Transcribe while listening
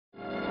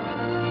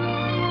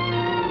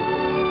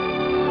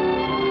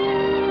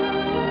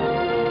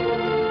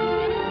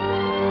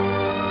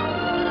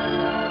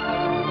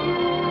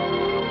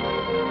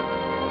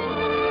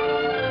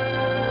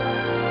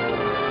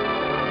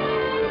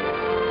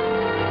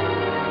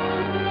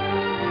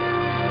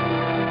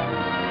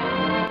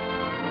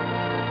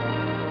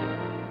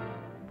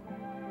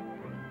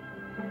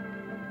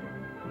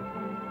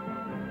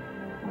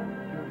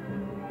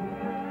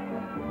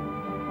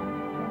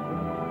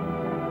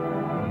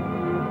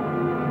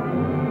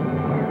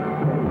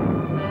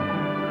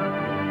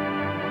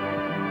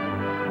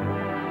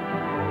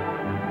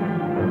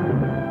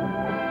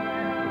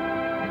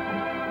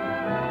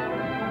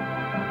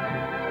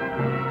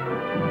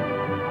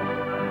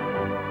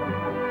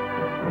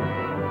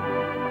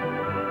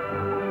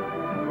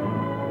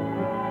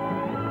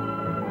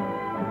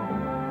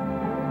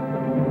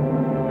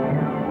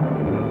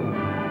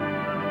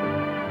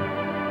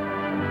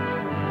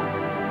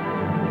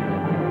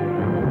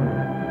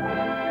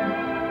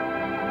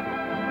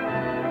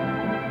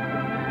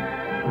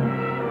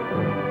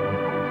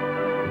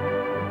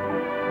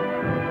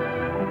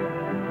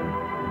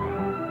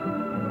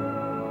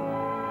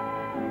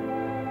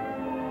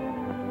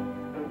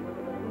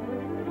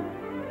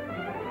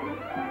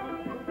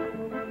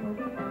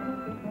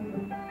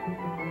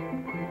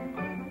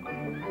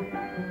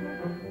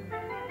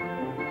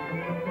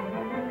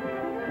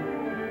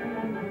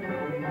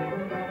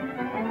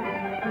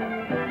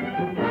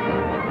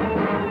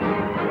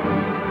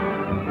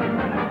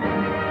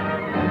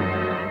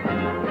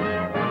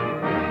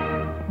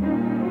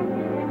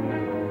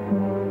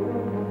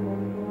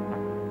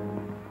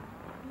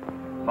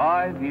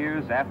5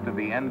 years after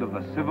the end of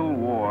the Civil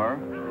War,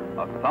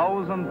 a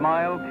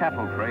 1,000-mile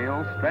cattle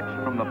trail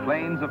stretched from the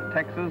plains of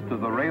Texas to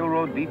the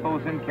railroad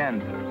depots in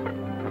Kansas.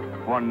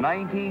 For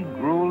 90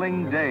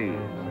 grueling days,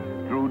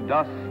 through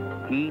dust,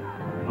 heat,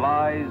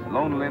 flies,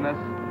 loneliness,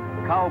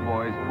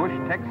 cowboys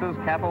pushed Texas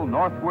cattle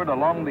northward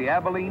along the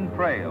Abilene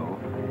Trail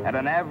at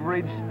an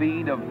average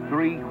speed of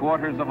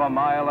 3/4 of a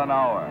mile an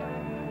hour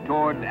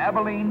toward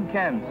Abilene,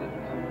 Kansas,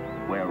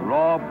 where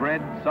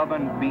raw-bred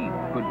southern beef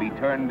could be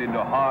turned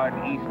into hard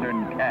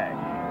eastern cash.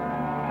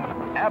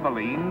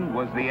 Abilene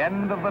was the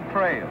end of the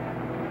trail,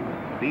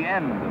 the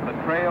end of the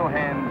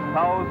trailhand's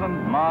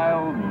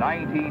 1,000-mile,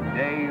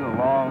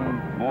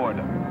 90-day-long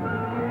boredom.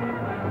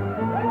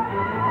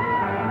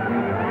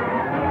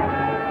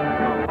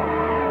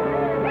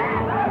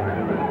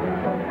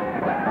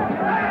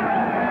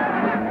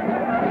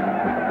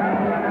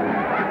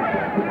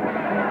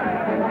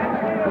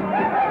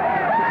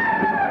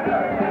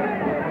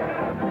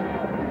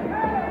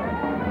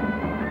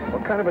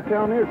 What kind of a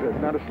town is this?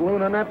 Not a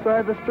saloon on that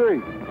side of the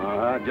street.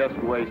 Just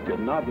wasted.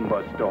 Nothing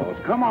but stalls.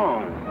 Come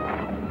on.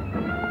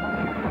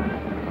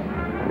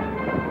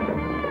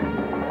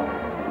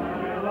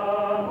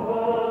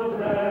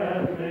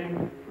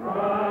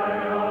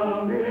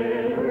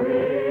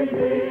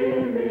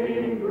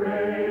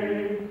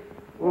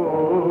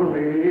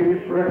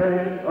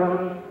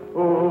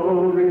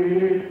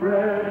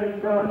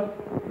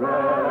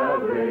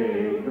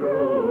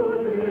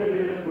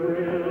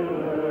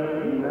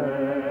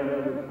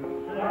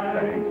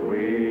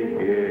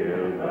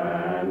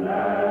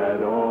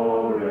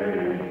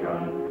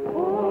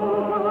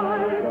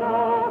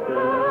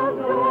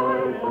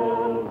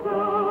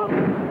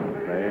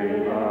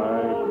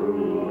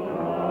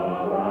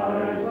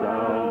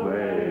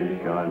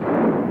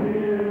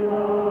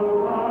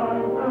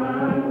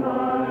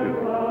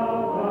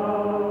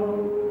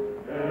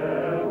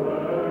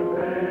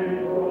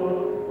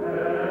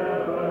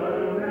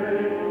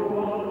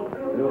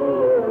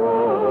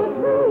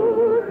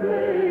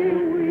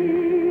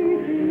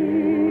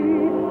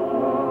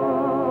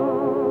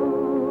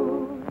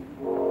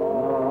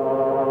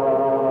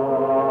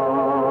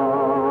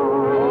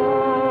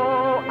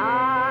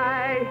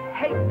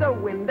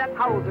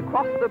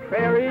 Across the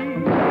prairie,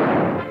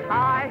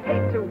 I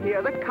hate to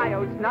hear the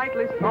coyotes'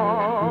 nightly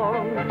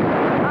song.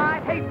 I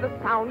hate the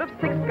sound of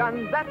 6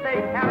 guns that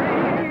they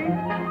carry.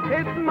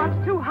 It's much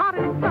too hot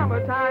in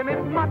summertime,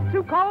 it's much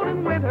too cold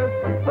in winter.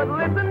 But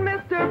listen,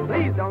 mister,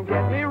 please don't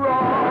get me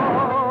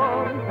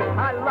wrong.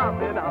 I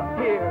love it out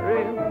here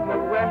in the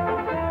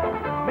West,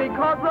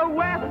 because the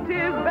West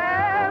is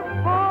best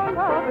for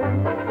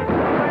loving.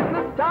 When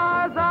the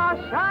stars are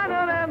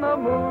shining and the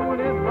moon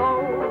is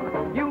low,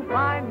 you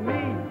find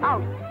me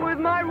out with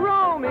my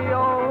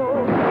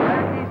Romeo.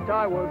 And East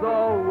I was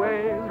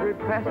always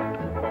repressed.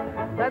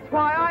 That's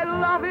why I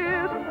love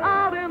it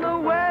out in the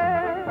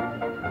West.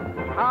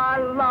 I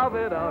love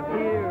it out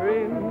here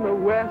in the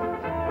West,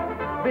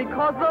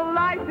 because the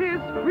life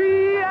is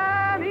free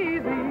and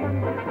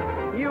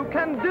easy. You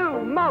can do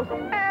most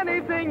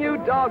anything you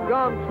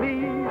doggone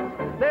please.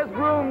 There's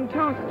room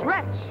to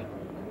stretch.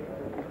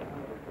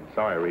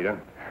 Sorry, Rita.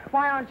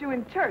 Why aren't you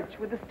in church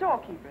with the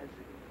storekeepers?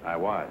 I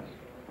was.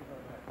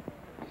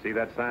 See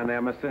that sign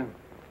there, mister?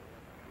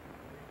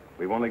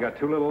 We've only got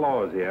 2 little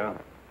laws here.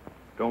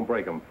 Don't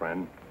break them,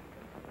 friend.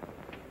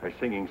 Her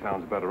singing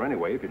sounds better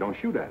anyway if you don't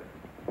shoot at it.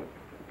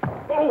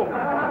 Oh!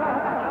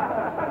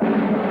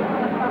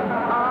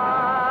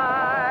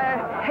 I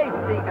hate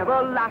the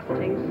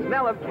everlasting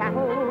smell of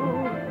cattle.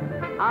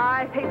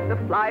 I hate the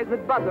flies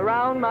that buzz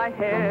around my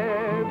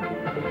head.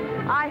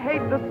 I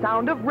hate the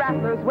sound of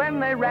rattlers when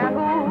they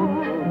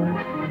rattle.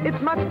 It's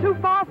much too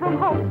far from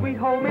home, sweet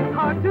home. It's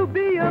hard to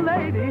be a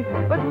lady.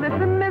 But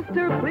listen,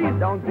 mister, please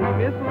don't be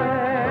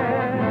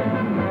misled.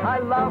 I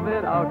love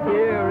it out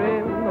here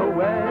in the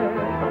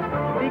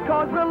West,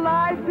 because the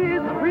life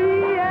is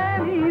free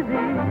and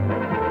easy.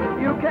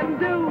 You can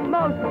do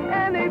most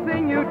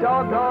anything you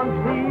doggone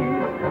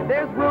please.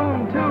 There's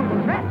room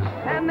to stretch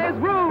and there's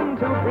room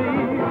to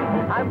breathe.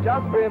 I'm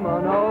just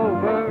brimming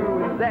over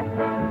with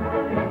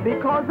zest,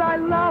 because I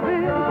love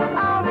it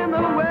out in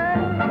the West.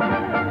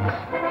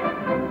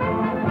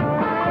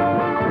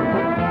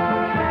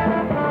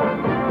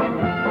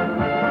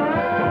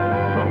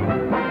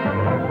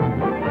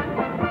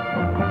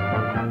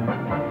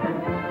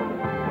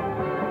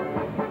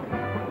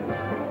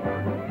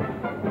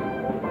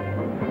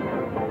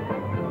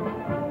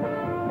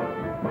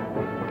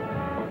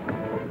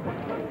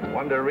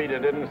 Wonder Rita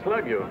didn't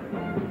slug you.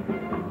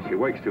 She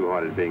works too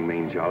hard at being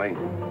mean, Charlie.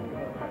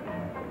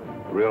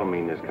 Real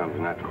meanness comes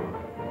natural.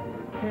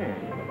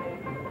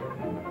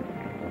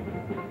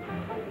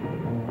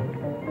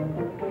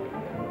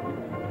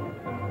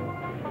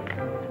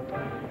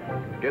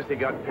 Guess he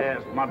got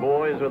past my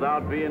boys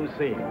without being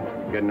seen.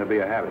 Getting to be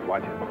a habit,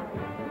 watch it.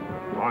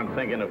 Aren't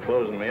thinking of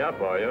closing me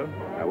up, are you?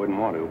 I wouldn't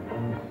want to.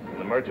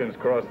 The merchants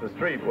across the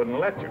street wouldn't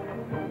let you.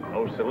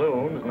 No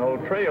saloons, no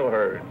trail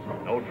herds.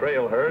 No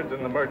trail herds,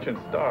 and the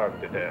merchants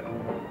starved to death.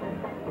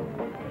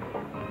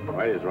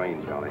 Why does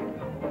rain, Charlie?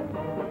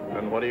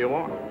 Then what do you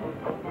want?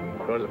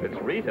 Because if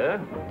it's Rita,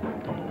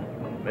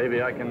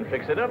 maybe I can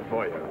fix it up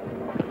for you.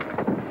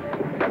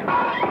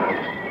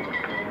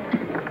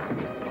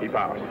 Keep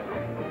out.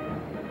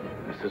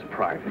 This is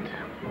private.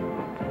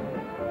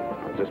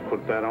 I'll just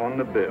put that on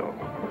the bill.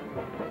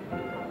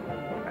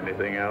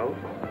 Anything else?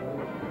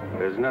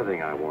 There's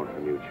nothing I want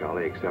from you,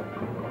 Charlie, except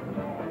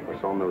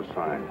what's on those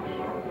signs.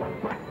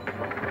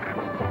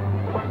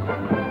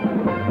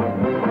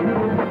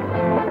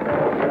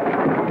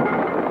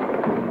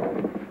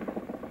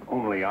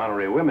 Only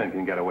honorary women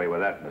can get away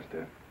with that,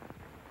 mister.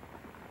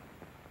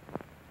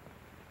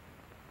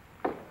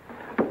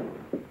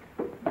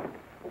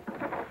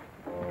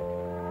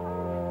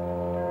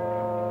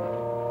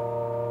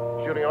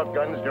 Shooting off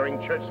guns during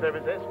church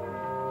services?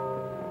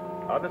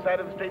 Other side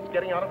of the street's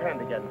getting out of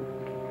hand again.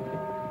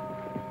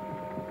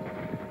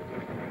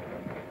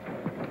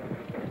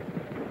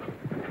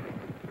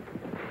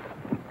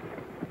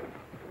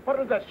 What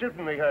was that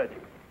shooting we heard?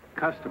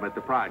 Custom at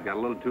the Pride got a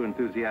little too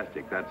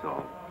enthusiastic, that's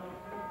all.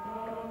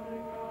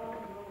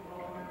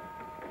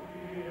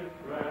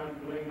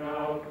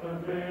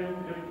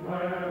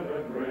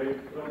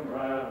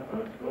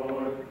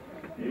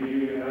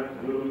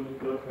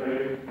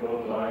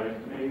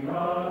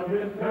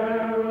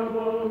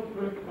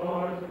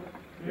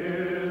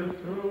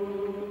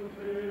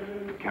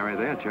 Carry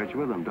their church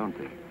with them, don't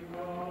they?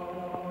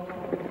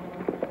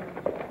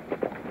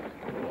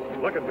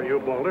 Looking for you,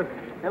 Boulder.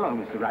 Hello,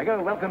 Mr.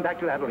 Riger. Welcome back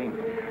to Abilene.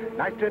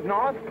 Nice trip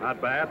north? Not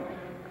bad.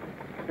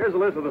 Here's a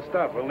list of the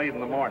stuff we'll need in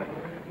the morning.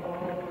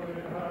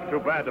 Too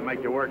bad to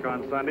make you work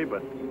on Sunday,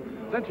 but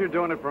since you're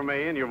doing it for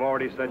me and you've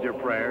already said your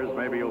prayers,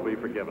 maybe you'll be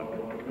forgiven.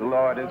 The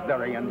Lord is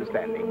very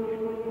understanding.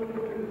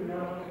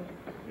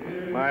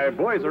 My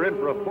boys are in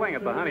for a fling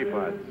at the honey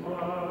pots.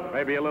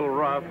 Maybe a little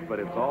rough, but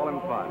it's all in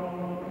fun.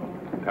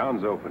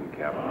 Town's open,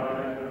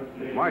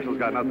 Captain. Marshall's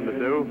got nothing to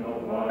do.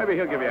 Maybe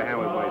he'll give you a hand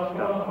with my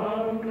stuff.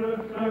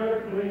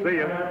 See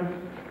ya.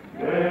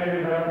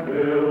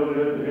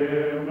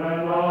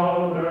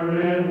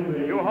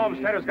 You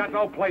homesteaders got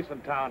no place in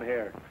town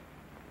here.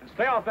 And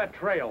stay off that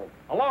trail,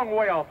 a long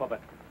way off of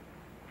it.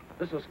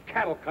 This is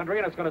cattle country,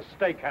 and it's going to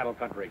stay cattle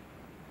country.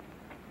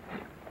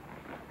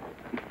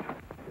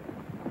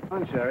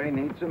 Sherry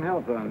needs some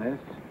help on this.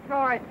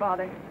 All right,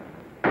 Father.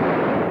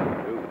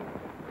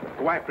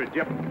 Go after it,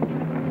 Jip.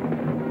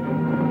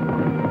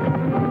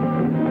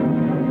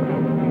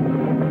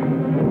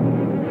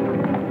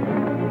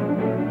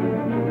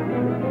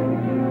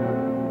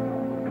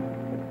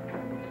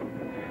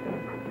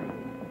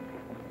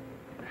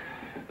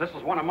 This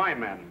is one of my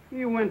men.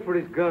 He went for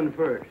his gun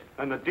first.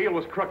 And the deal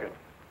was crooked.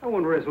 I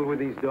won't wrestle with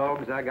these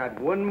dogs. I got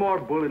one more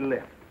bullet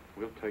left.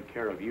 We'll take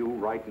care of you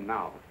right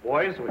now.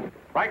 Boys,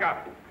 break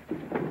up.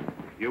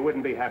 You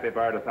wouldn't be happy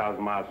buried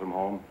 1,000 miles from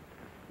home.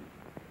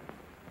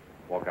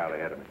 Walk out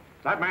ahead of me.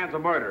 That man's a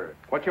murderer.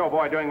 What's your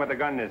boy doing with the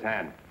gun in his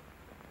hand?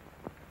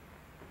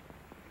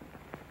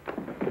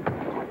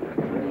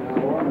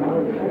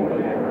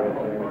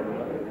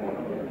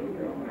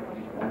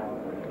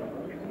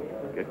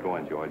 Get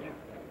going, George.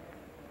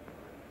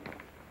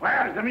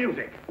 Where's the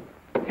music?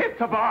 Hit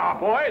the bar,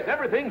 boys.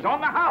 Everything's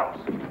on the house.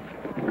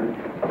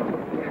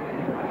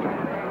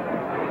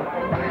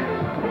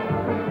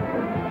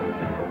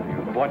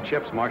 You bought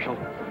chips, Marshal.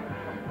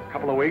 A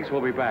couple of weeks,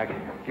 we'll be back.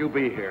 You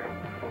be here.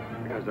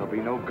 Because there'll be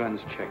no guns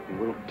checked, and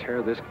we'll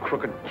tear this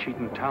crooked,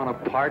 cheating town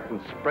apart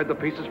and spread the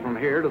pieces from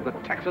here to the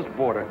Texas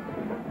border.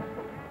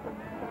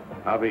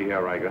 I'll be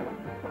here, Riker.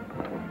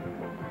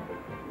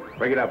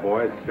 Break it up,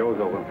 boys. Show's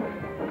open.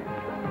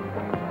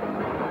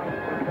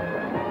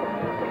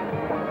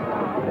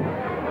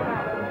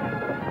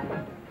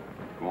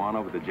 Go on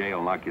over to the jail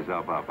and lock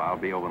yourself up. I'll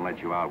be over and let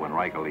you out when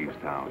Riker leaves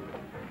town.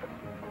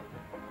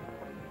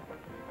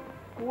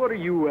 What are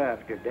you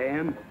after,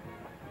 Dan?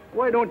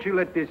 Why don't you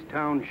let this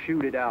town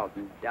shoot it out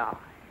and die?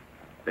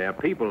 There are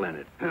people in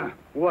it.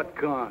 What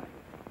kind?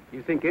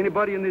 You think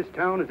anybody in this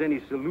town has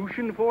any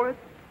solution for it?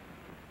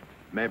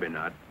 Maybe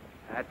not.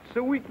 That's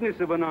the weakness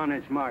of an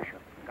honest marshal.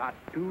 Got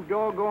too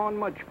doggone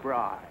much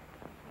pride.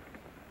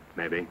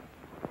 Maybe.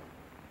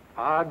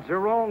 Odds are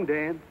wrong,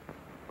 Dan.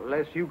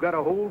 Unless you got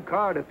a whole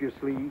card up your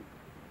sleeve.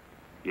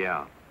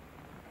 Yeah.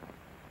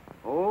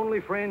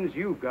 Only friends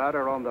you've got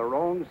are on the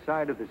wrong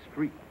side of the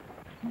street.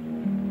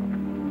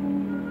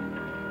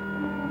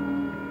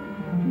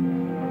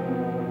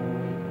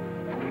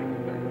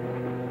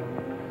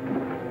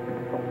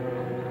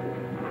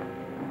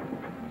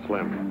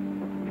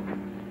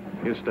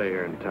 Slim, you stay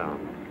here in town.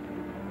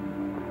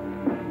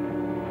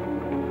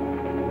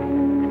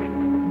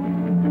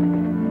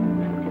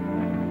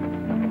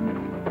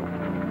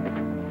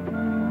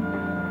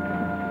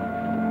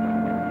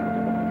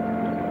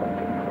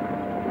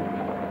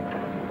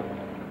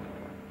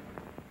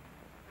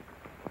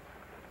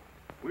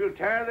 We'll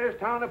tear this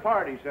town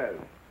apart, he says.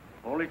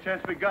 Only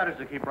chance we got is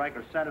to keep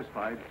Riker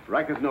satisfied.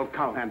 Riker's no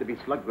cowhand to be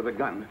slugged with a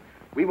gun.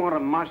 We want a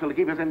marshal to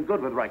keep us in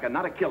good with Riker,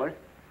 not a killer.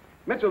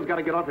 Mitchell's got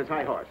to get off his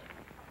high horse.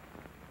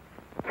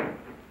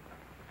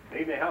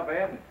 Need any help,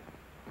 Ed?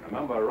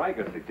 Remember,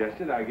 Riker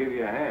suggested I give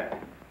you a hand.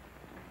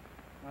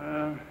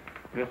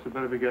 Guess I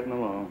better be getting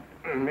along.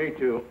 Me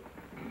too.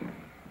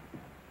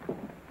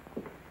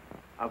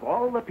 Of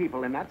all the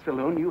people in that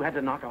saloon, you had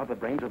to knock out the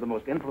brains of the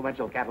most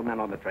influential cattleman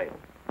on the trail.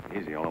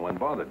 He's the only one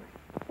bothered.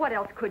 What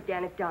else could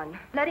Dan have done?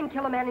 Let him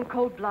kill a man in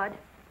cold blood?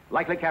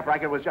 Likely Cap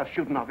Riker was just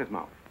shooting off his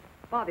mouth.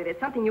 Bobby, there's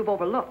something you've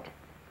overlooked.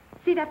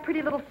 See that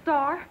pretty little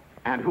star?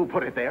 And who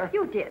put it there?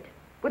 You did.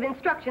 With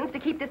instructions to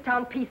keep this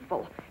town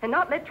peaceful and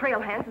not let trail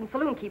hands and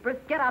saloon keepers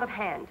get out of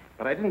hand.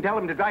 But I didn't tell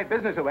him to drive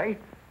business away.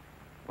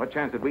 What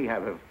chance did we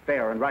have if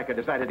Fair and Riker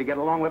decided to get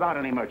along without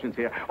any merchants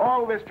here?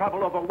 All this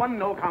trouble over one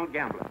no-count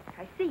gambler.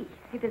 I see.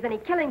 If there's any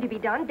killing to be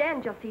done,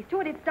 Dan just sees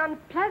to it it's done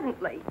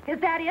pleasantly. Is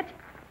that it?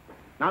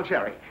 Now,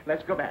 Sherry,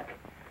 let's go back.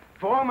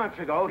 4 months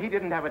ago, he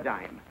didn't have a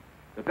dime.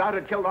 The drought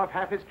had killed off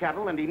half his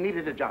cattle, and he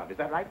needed a job. Is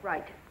that right?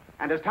 Right.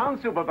 And as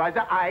town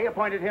supervisor, I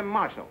appointed him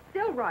marshal.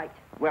 Still right.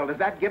 Well, does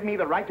that give me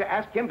the right to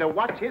ask him to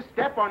watch his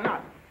step or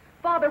not?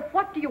 Father,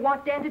 what do you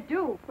want Dan to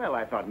do? Well,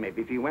 I thought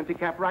maybe if he went to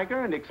Cap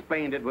Riker and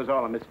explained it was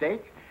all a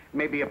mistake,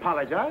 maybe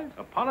apologize.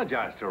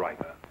 Apologize to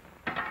Riker.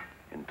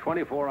 In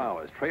 24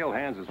 hours, trail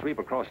hands will sweep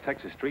across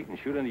Texas Street and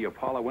shoot into your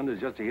parlor windows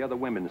just to hear the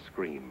women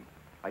scream.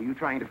 Are you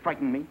trying to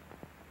frighten me?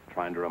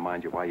 Trying to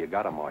remind you why you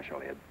got a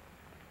marshal, Ed.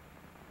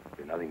 If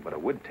you're nothing but a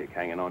wood tick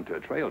hanging on to a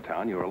trail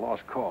town, you're a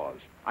lost cause.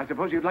 I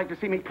suppose you'd like to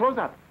see me close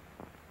up.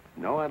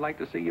 No, I'd like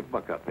to see you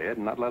buck up, Ed,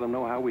 and not let them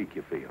know how weak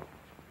you feel.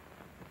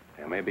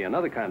 There may be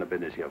another kind of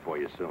business here for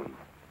you soon.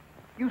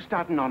 You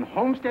starting on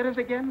homesteaders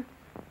again?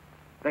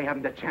 They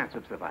haven't a chance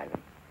of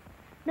surviving.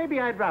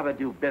 Maybe I'd rather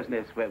do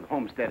business with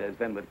homesteaders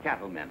than with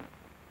cattlemen.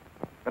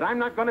 But I'm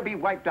not going to be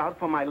wiped out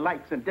for my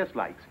likes and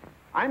dislikes.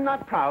 I'm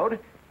not proud.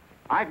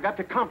 I've got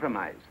to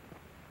compromise.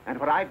 And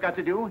what I've got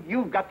to do,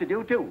 you've got to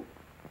do, too.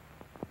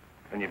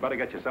 Then you better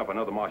get yourself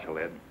another marshal,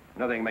 Ed.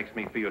 Nothing makes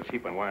me feel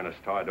cheap when wearing a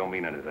star don't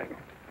mean anything.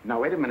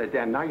 Now, wait a minute,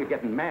 Dan. Now you're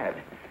getting mad.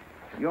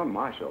 You're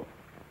marshal.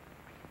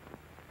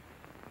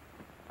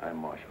 I'm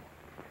marshal.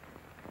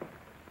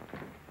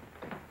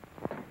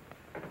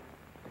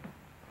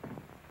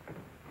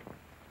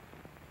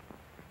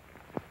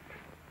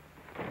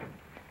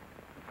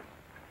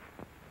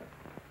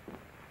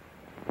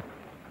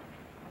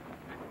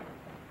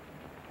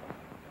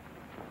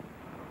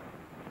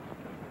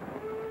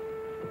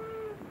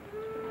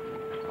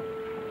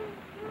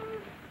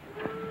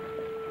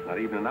 Not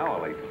even an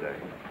hour late today.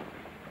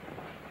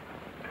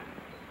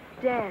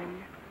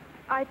 Dan,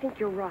 I think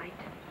you're right.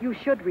 You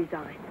should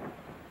resign.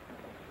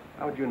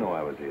 How'd you know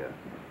I was here?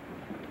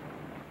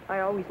 I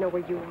always know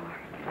where you are.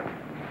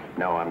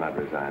 No, I'm not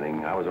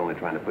resigning. I was only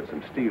trying to put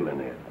some steel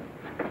in it.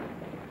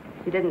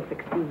 You didn't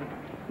succeed.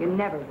 You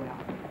never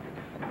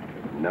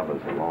will.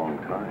 Never's a long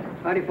time.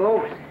 Howdy,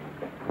 folks.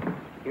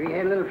 Here you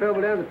had a little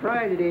trouble down at the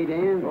fry today,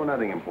 Dan. Oh,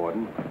 nothing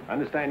important. I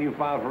understand you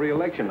filed for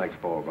re-election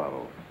next fall,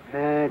 Bravo.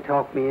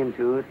 Talked me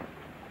into it.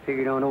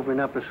 Figured on opening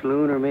up a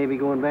saloon or maybe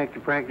going back to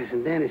practice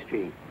in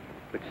dentistry.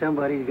 But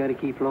somebody's got to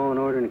keep law and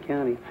order in the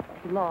county.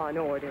 Law and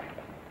order.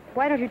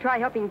 Why don't you try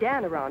helping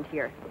Dan around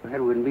here?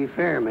 That wouldn't be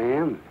fair,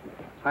 ma'am.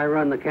 I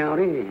run the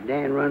county,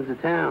 Dan runs the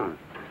town.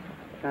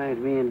 Besides,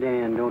 me and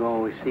Dan don't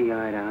always see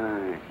eye to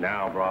eye.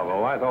 Now,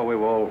 Bravo, I thought we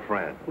were old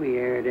friends. We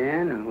are,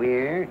 Dan, we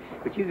are.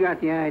 But you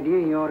got the idea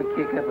you ought to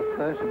kick up a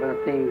fuss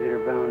about things that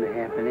are bound to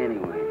happen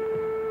anyway.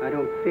 I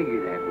don't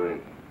figure that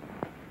way.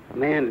 A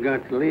man's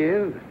got to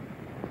live.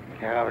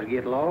 Cows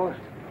get lost.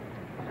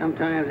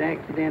 Sometimes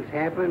accidents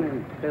happen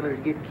and fellers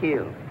get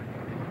killed.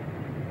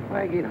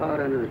 Why get hot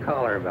under the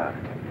collar about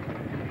it?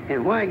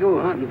 And why go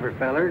hunting for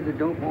fellers that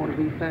don't want to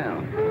be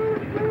found?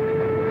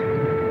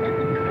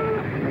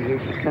 Here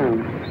she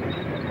comes.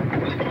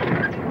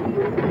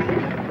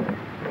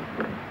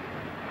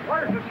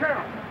 Where's the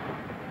sheriff?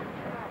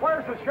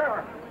 Where's the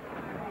sheriff?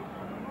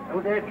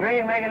 Don't that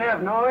train make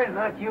enough noise?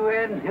 Not you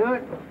adding to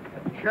it?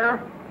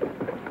 Sheriff,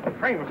 the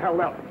train was held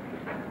up.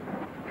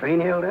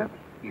 Train held up?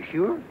 You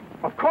sure?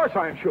 Of course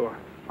I'm sure.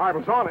 I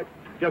was on it,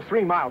 just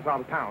 3 miles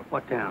out of town.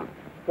 What town?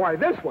 Why,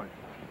 this one.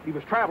 He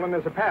was traveling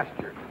as a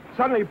passenger.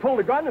 Suddenly he pulled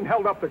a gun and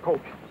held up the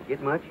coach.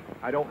 Get much?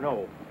 I don't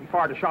know. He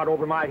fired a shot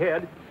over my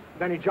head.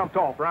 Then he jumped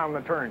off around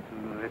the turn.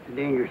 Oh, that's a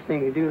dangerous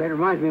thing to do. That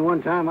reminds me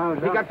one time I was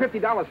He out... got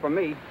 $50 from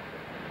me.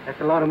 That's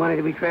a lot of money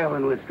to be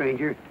traveling with,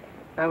 stranger.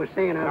 I was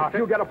saying Now, if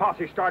you get a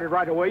posse started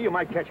right away, you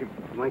might catch him.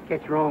 You might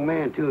catch the wrong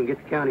man, too, and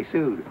get the county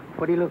sued.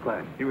 What do he look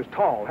like? He was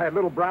tall, had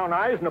little brown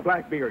eyes and a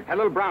black beard. Had a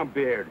little brown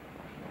beard.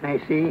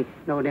 I see.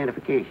 No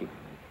identification.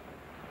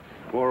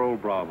 Poor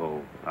old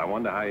Bravo. I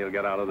wonder how he'll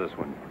get out of this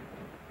one.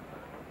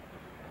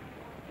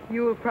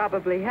 You'll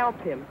probably help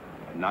him.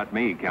 Not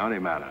me, county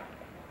matter.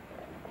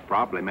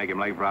 Probably make him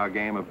late for our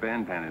game of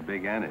pen-pen at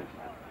Big Annie's.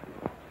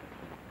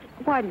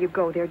 Why do you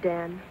go there,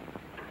 Dan?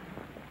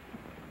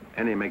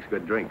 Annie makes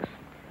good drinks.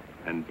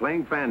 And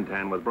playing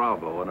fan-tan with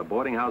Bravo in a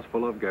boarding house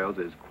full of girls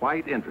is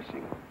quite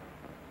interesting.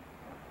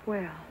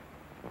 Well,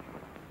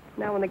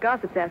 now when the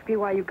gossips ask me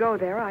why you go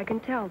there, I can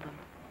tell them.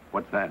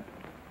 What's that?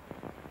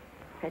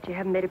 That you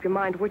haven't made up your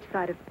mind which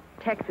side of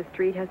Texas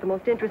Street has the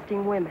most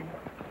interesting women.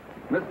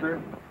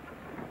 Mister,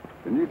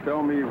 can you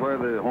tell me where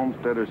the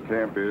homesteaders'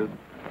 camp is?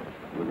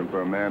 Looking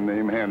for a man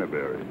named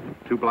Hannaberry.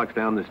 2 blocks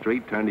down the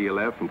street, turn to your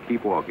left, and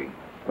keep walking.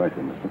 Thank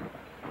you, mister.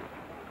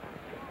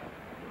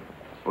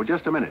 Oh,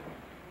 just a minute.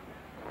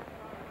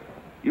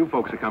 You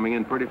folks are coming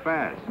in pretty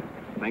fast.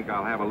 Think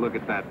I'll have a look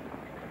at that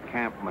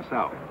camp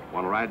myself.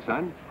 Want to ride,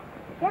 son?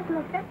 Yes,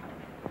 mister.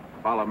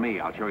 Follow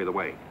me. I'll show you the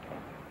way.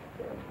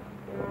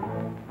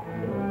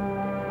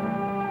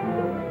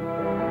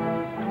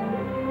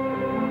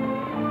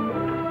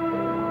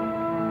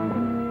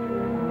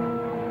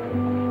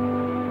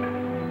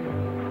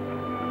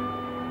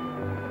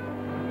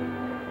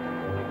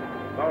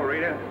 Hello,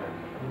 Rita.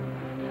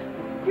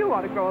 You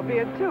ought to grow a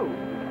beard, too.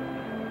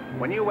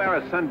 When you wear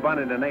a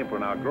sunbonnet and an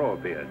apron, I'll grow a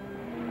beard.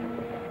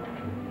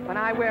 When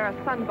I wear a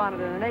sunbonnet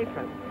and an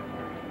apron,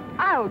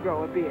 I'll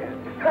grow a beard.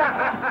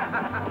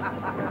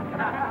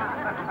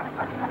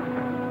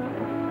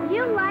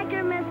 You like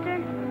her, mister?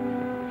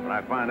 When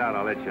I find out,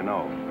 I'll let you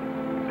know.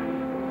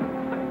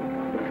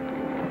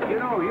 You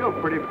know, you're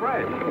pretty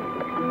fresh.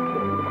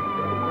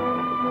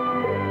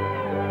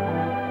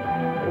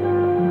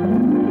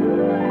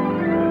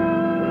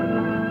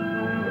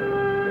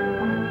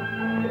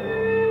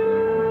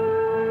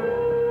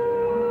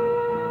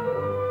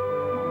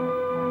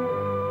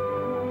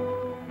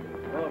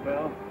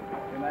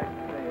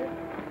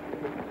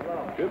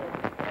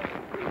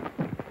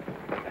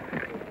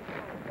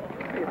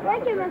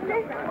 Thank you,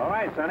 mister. All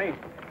right, Sonny.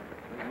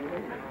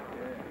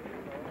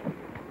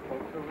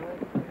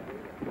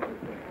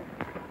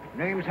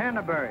 Name's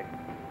Hannaberry.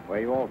 Where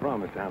you all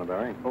from, Mr.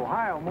 Hannaberry?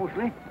 Ohio,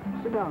 mostly.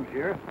 Sit down,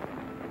 Sheriff.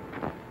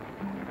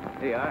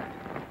 Here you are.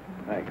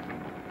 Thanks.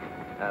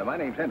 My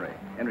name's Henry.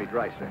 Henry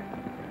Deiser.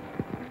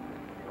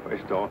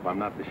 First off, I'm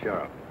not the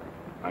sheriff.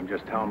 I'm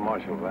just town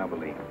marshal of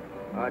Abilene.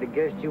 I'd have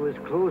guessed you was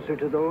closer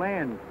to the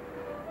land.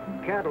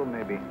 Cattle,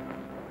 maybe.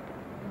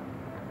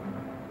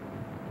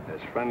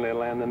 There's friendlier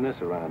land than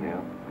this around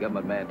here.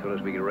 Government man told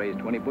us we could raise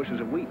 20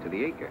 bushels of wheat to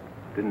the acre.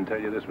 Didn't tell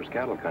you this was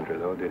cattle country,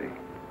 though, did he?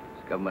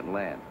 It's government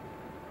land.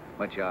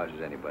 Much ours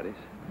is anybody's.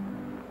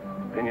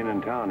 Opinion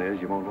in town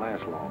is you won't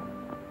last long.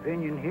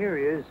 Opinion here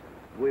is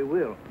we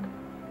will.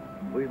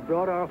 We've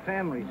brought our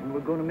families, and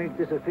we're going to make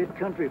this a fit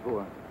country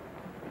for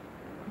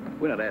them.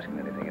 We're not asking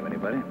anything of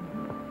anybody.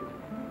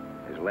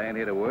 There's land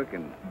here to work,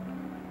 and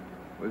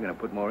we're going to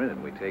put more in it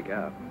than we take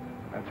out.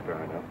 That's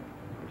fair enough.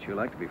 Would you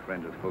like to be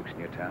friends with folks in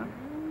your town?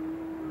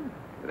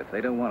 But if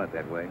they don't want it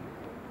that way,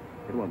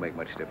 it won't make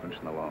much difference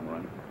in the long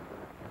run.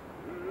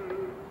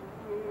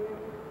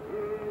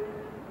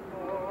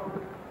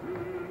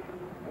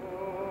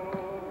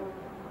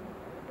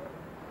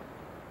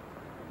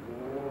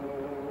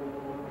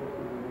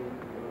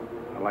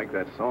 I like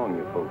that song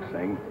you folks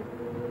sing.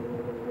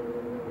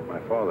 My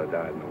father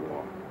died in the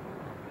war.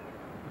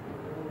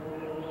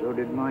 So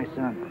did my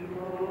son.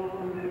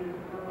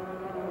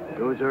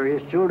 Those are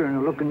his children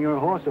who are looking your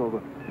horse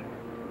over.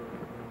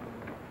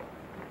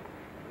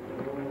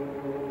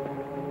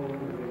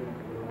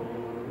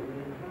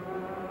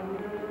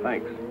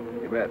 Thanks.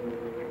 You bet.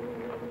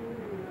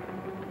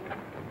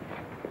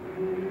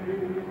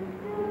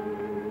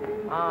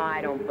 Oh,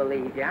 I don't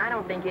believe you. I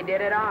don't think you did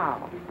at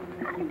all.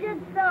 I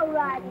did so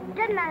right,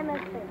 didn't I,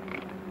 mister?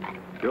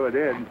 Sure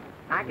did.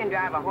 I can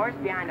drive a horse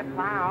behind a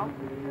plow,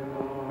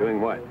 Doing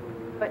what?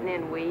 putting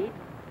in weed.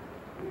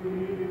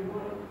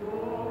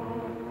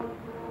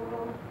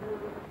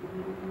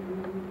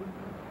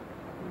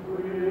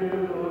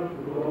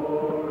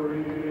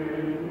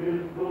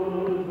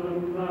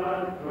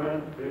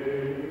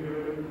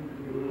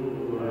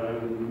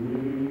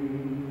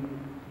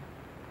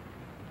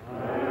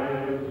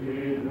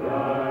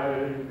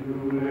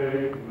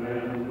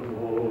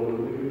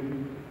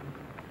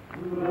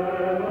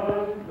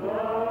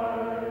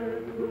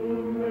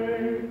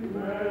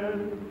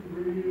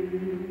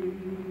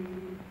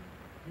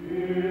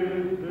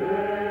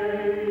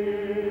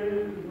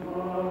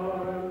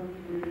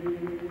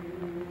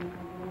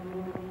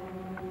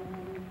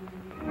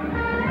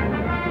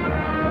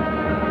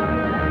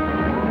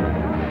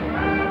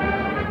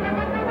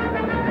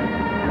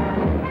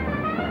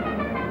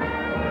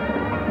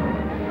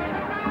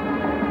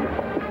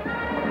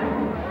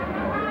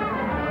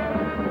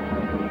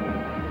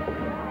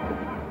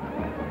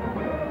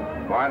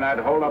 Why not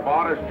hold up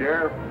orders,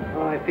 Sheriff?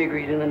 Oh, I figure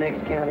he's in the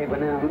next county by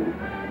now.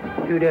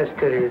 2 dust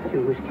cutters,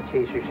 2 whiskey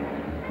chasers.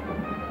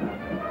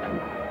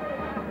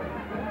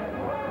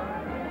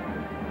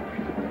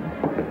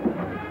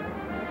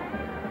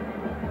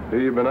 Here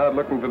you've been out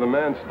looking for the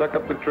man stuck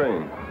up the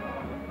train.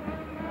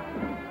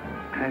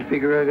 I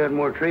figure I got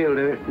more trail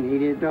dust than he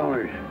did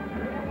dollars.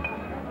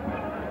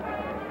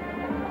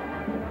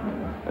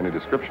 Any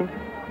description?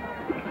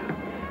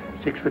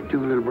 6'2",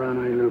 little brown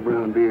eye, little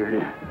brown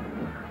beard.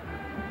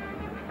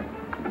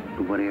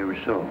 Nobody ever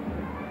saw.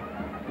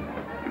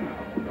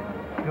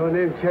 Your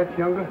name, Chet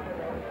Younger?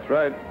 That's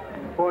right.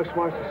 Boyce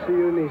wants to see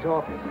you in his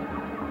office.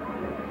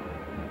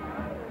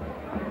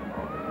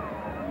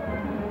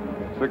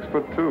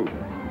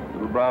 6'2".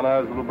 Little brown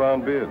eyes, little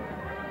brown beard.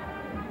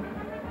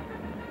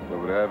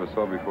 Nobody I ever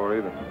saw before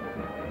either.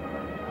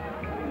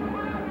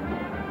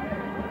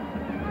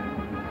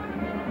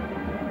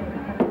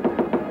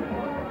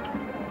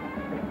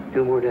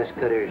 2 more dust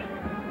cutters,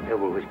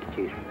 double whiskey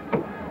chaser.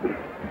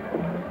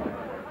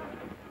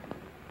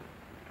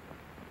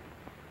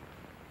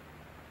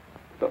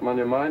 Something on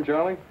your mind,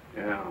 Charlie?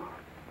 Yeah.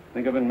 I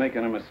think I've been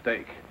making a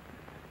mistake.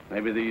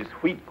 Maybe these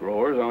wheat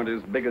growers aren't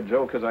as big a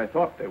joke as I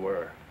thought they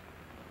were.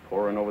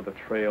 Pouring over the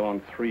trail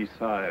on 3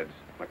 sides,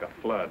 like a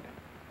flood.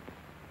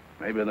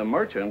 Maybe the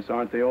merchants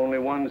aren't the only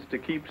ones to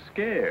keep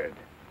scared.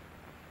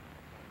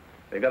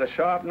 They got a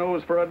sharp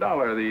nose for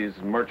 $1,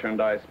 these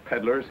merchandise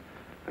peddlers.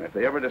 And if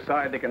they ever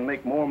decide they can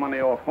make more money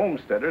off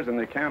homesteaders than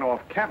they can off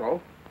cattle,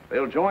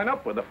 they'll join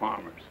up with the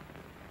farmers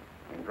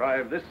and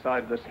drive this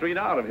side of the street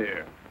out of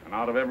here and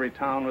out of every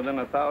town within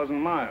 1,000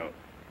 miles.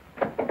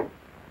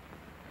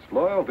 It's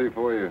loyalty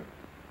for you.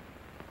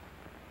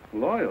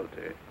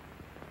 Loyalty?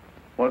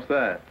 What's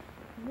that?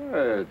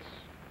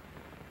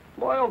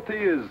 Loyalty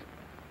is...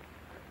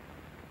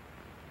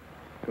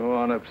 Go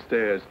on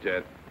upstairs,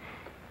 Jet.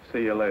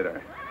 See you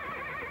later.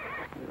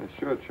 Yeah,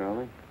 sure,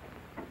 Charlie.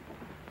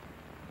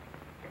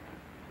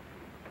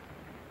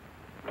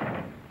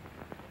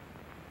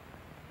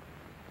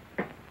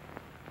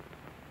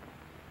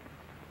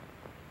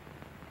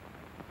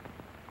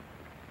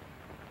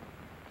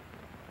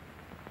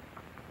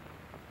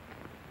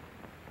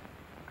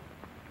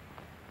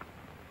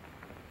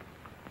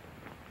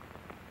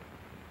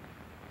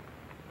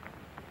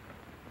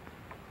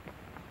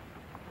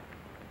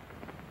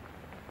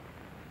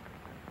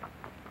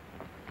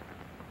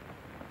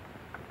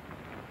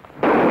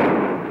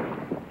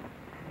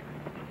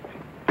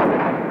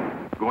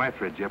 Go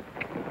after it, Jip.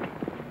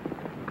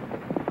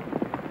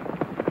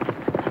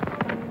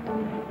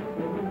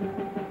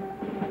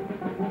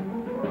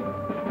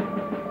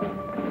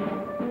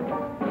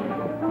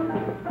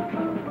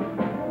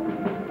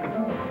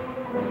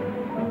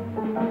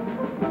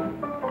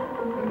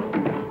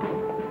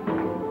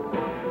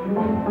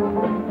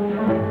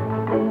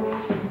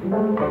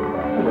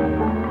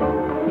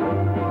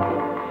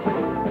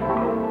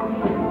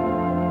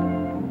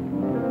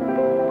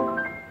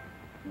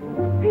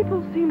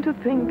 People seem to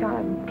think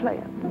I'm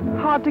playing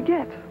hard to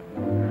get.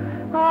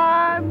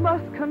 I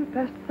must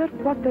confess that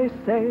what they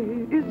say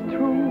is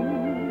true.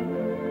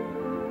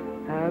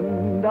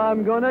 And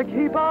I'm gonna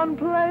keep on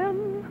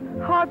playing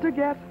hard to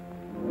get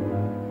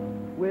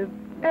with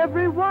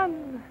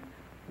everyone,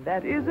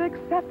 that is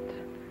except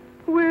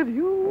with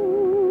you.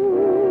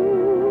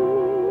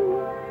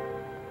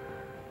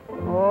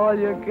 All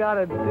you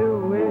gotta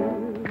do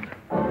is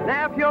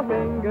snap your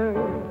fingers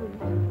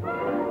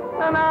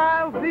and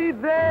I'll be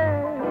there.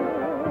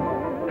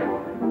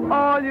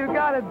 All you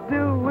gotta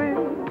do is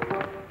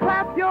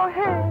clap your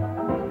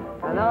hands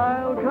and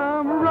I'll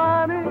come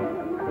running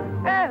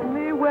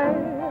anywhere.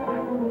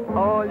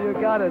 All you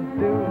gotta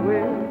do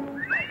is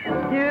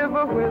give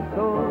a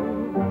whistle,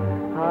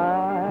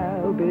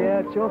 I'll be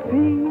at your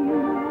feet.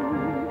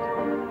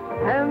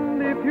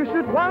 And if you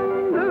should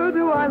wonder,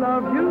 do I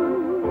love you?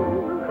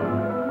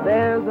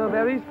 There's a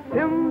very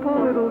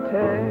simple little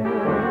tale.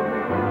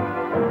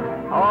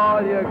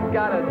 All you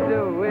gotta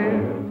do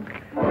is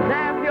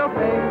snap your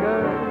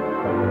fingers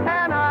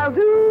and I'll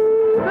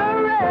do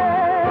the rest.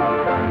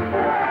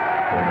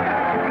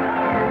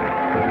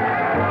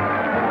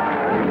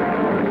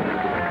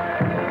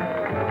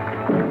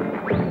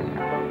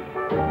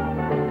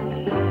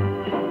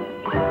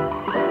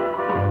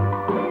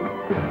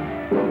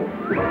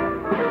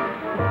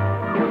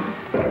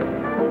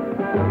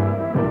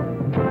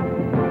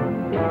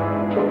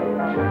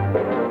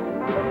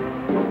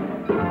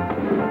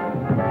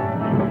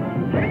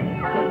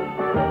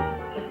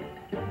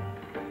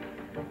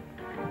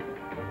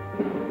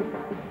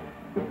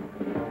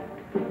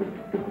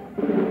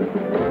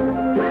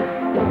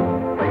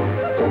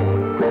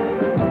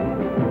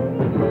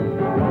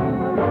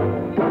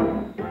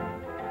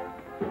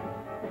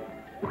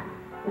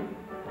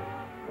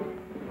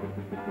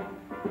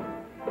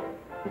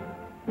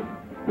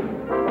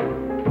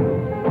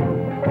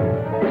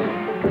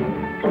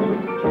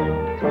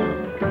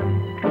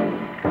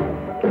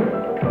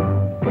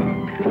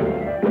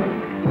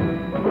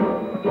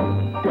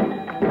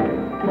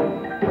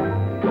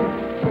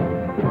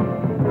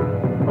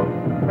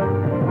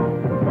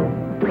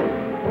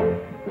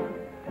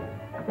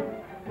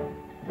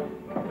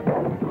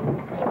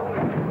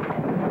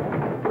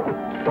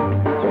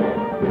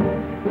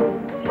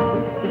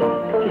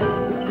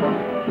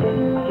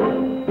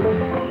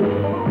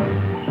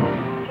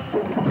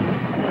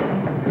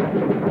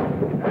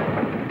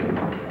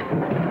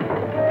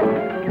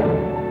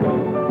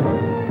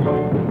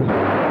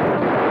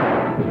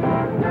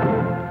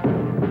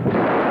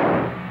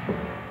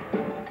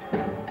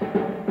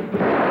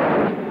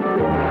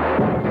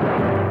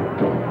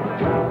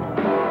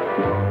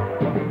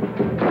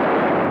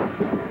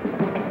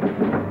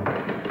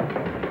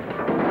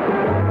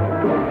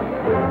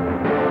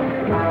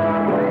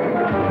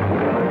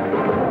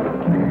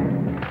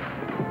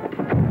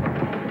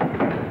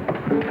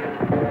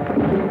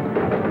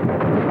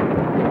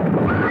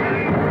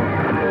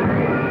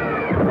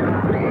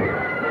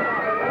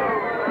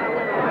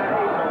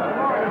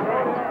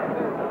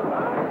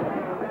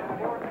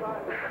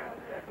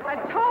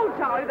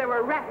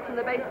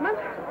 basement.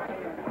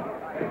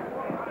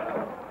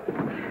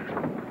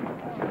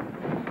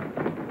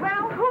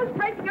 Well, who's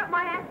breaking up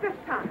my act this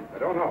time? I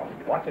don't know.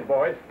 Watch it,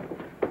 boys.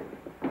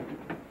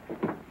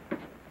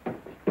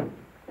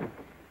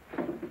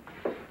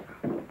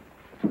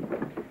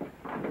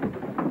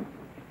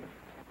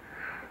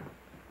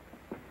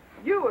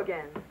 You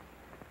again.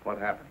 What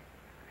happened?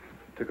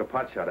 Took a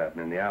pot shot at him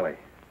in the alley.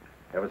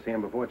 Ever see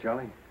him before,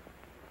 Charlie?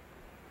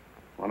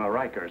 One of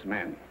Riker's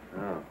men.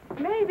 Oh.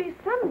 Maybe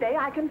someday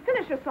I can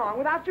finish a song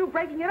without you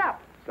breaking it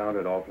up.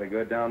 Sounded awfully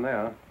good down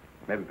there.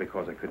 Maybe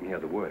because I couldn't hear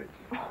the words.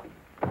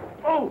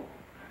 Oh!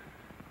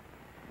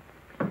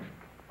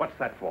 What's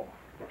that for?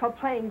 For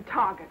playing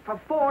target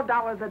for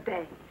 $4 a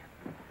day.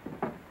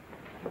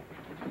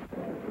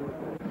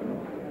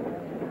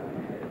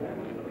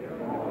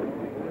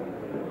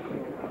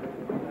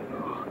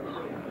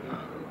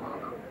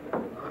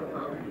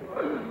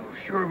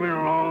 Sure been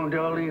a long,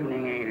 dull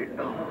evening, ain't it?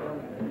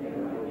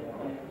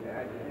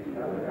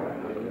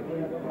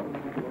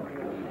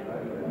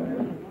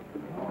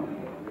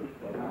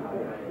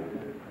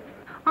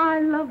 I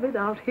love it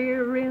out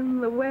here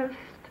in the West,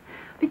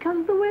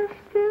 because the West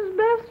is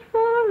best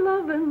for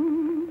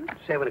loving.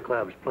 7 of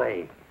clubs,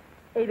 play.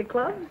 8 of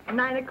clubs,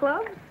 9 of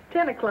clubs,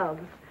 10 of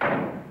clubs.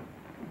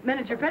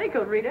 Miniature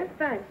petticoat, Rita.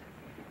 Thanks.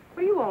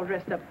 What are you all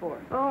dressed up for?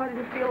 Oh, I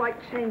didn't feel like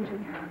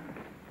changing.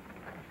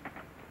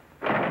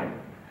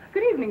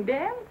 Good evening,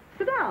 Dan.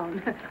 Sit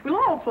down. We'll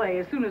all play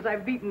as soon as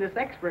I've beaten this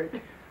expert.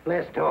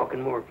 Less talk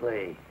and more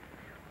play.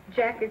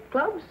 Jack of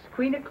clubs,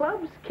 queen of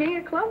clubs, king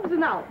of clubs,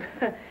 and out.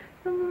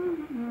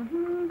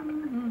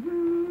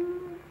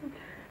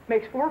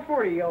 Makes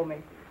 $4.40 you owe me.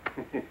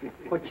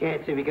 What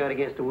chance have you got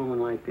against a woman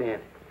like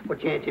that? What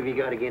chance have you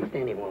got against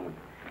any woman?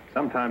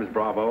 Sometimes,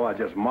 Bravo, I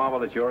just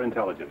marvel at your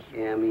intelligence.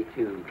 Yeah, me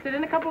too. Sit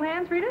in a couple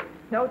hands, Rita?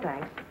 No,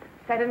 thanks.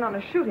 Sat in on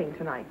a shooting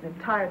tonight, and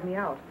it tired me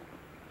out.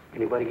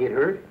 Anybody get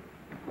hurt?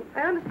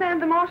 I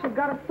understand the marshal's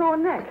got a sore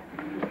neck.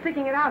 He's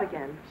sticking it out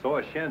again.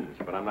 Sore shins,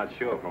 but I'm not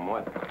sure from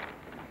what.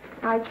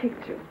 I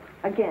kicked you.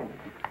 Again.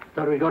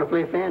 Thought we were going to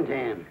play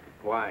Fantan.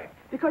 Why?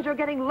 Because you're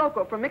getting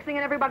loco for mixing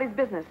in everybody's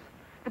business.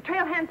 The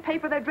trail hands pay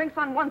for their drinks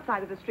on one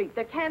side of the street,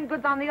 their canned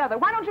goods on the other.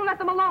 Why don't you let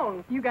them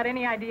alone? You got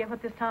any idea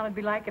what this town would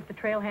be like if the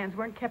trail hands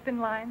weren't kept in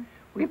line?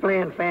 We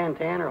playing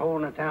Fantan or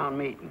holding a town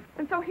meeting.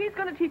 And so he's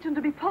going to teach them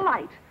to be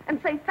polite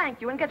and say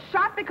thank you and get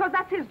shot because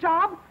that's his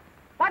job?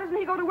 Why doesn't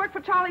he go to work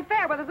for Charlie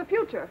Fair where there's a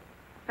future?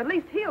 At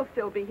least he'll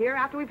still be here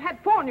after we've had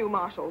 4 new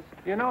marshals.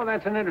 You know,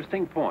 that's an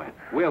interesting point.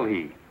 Will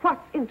he?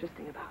 What's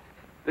interesting about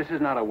it? This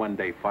is not a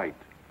one-day fight.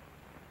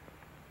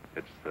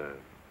 It's the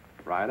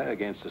rider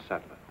against the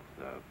settler,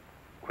 the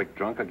quick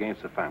drunk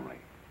against the family.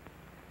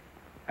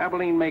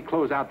 Abilene may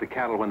close out the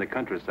cattle when the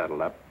country's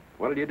settled up.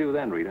 What'll you do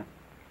then, Rita?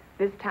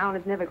 This town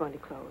is never going to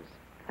close,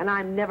 and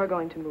I'm never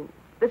going to move.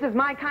 This is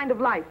my kind of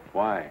life.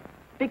 Why?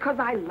 Because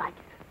I like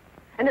it,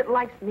 and it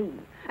likes me,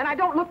 and I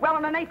don't look well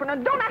in an apron,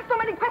 and don't ask so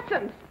many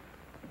questions.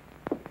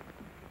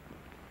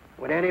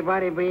 Would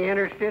anybody be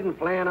interested in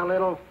playing a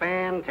little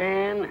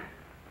Fantan?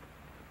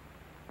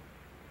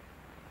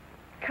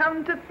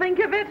 Come to think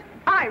of it,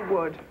 I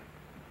would.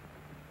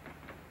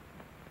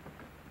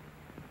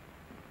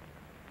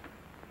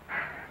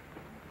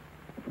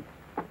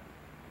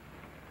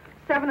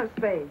 Seven of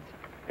spades.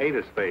 8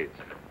 of spades.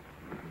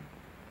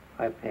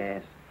 I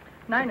pass.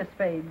 9 of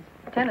spades,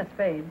 10 of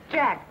spades.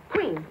 Jack,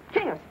 queen,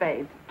 king of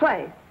spades.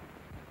 Play.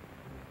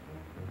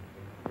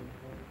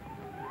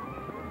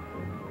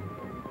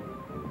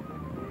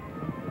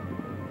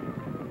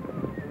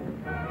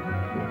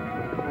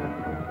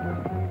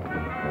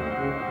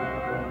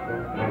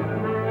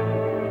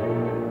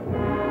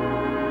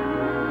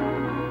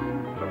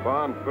 The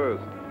barn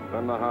first,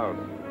 then the house.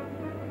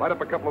 Light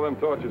up a couple of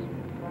them torches.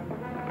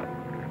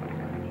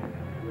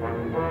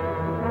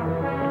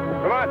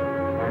 Come on.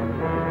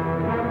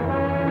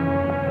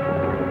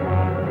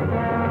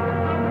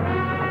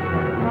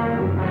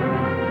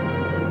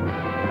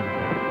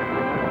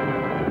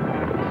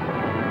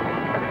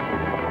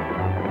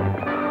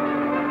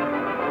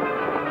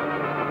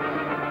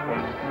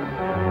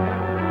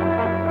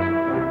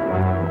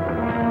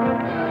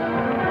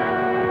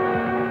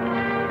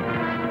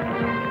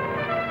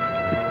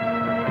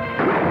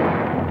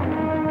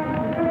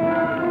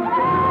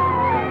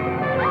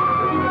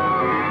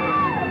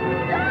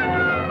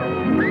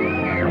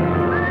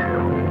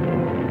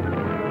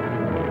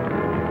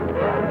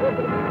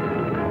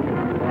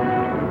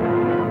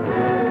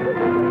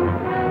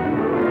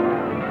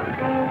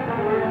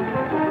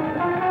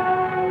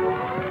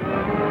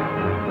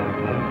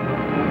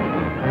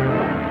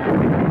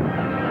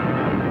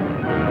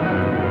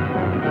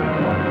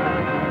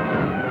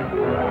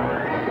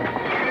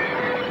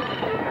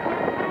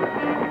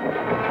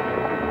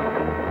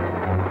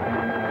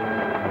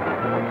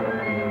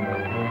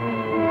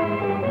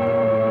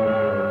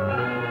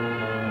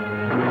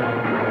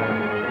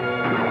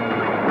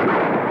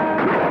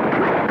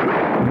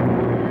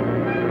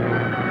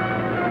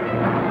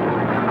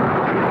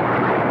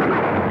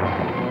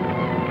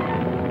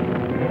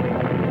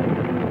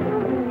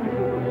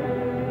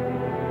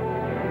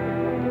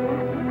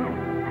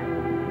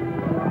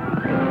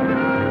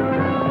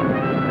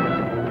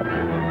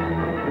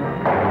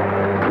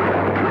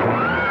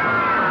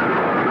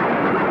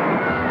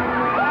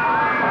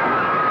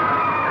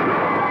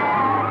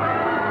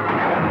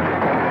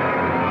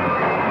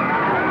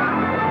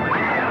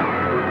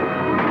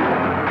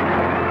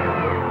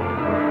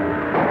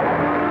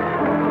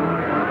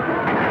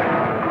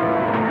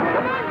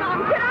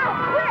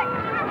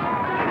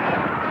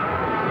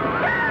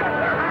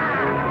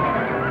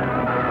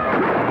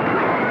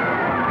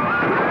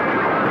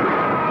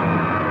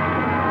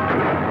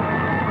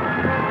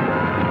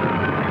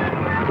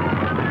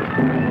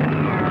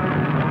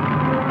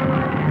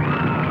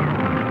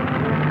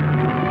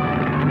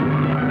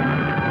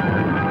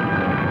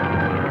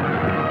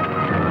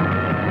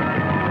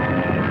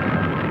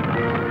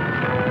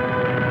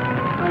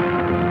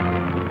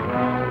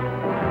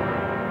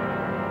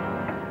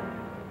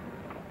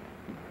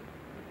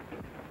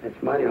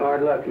 Mighty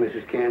hard luck,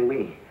 Mrs.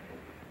 Canby.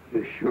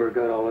 You sure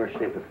got all our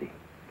sympathy.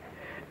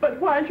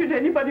 But why should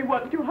anybody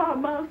want to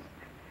harm us?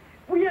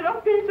 We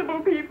are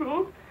peaceable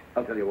people.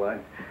 I'll tell you why.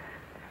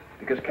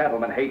 Because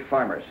cattlemen hate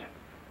farmers.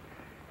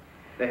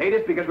 They hate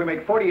us because we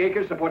make 40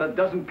 acres support a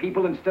dozen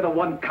people instead of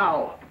one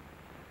cow.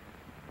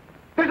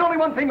 There's only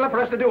one thing left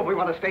for us to do if we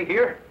want to stay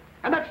here,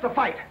 and that's to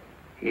fight.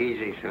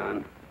 Easy,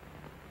 son.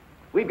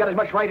 We've got as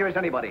much right here as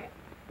anybody.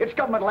 It's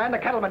government land. The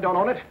cattlemen don't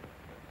own it.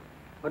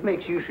 What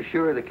makes you so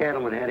sure the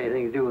cattlemen had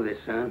anything to do with this,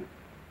 son?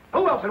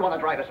 Who else would want to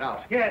drive us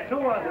out? Yes, who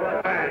wants to?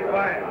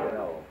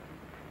 Quiet.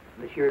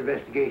 This your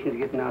investigation's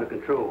getting out of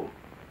control.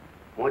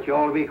 I want you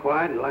all to be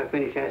quiet until I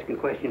finish asking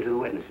questions of the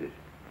witnesses.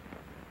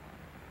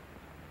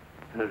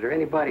 Now, is there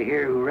anybody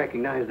here who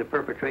recognized the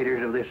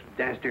perpetrators of this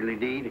dastardly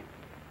deed?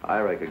 I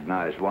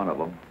recognize one of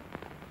them.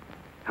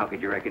 How could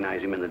you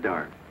recognize him in the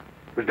dark?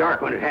 It was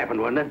dark when it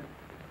happened, wasn't it?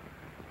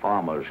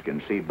 Farmers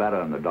can see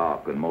better in the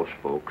dark than most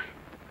folks.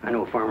 I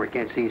know a farmer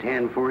can't see his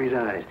hand before his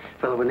eyes.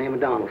 A fellow by the name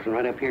of Donaldson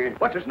right up here.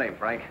 What's his name,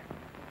 Frank?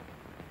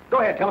 Go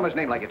ahead, tell him his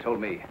name like you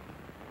told me.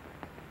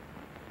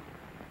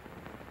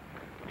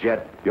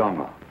 Jet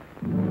Younger.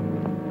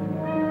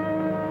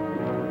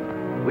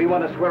 We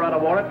want to swear out a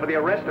warrant for the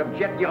arrest of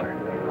Jet Younger.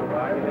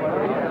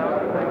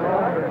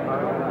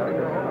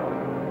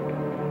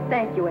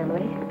 Thank you,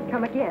 Emily.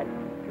 Come again.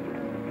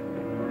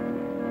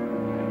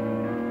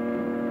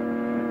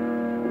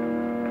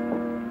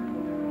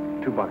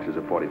 Two boxes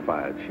of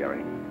 45,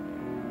 Sherry.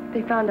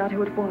 They found out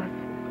who it was.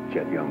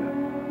 Jet Younger.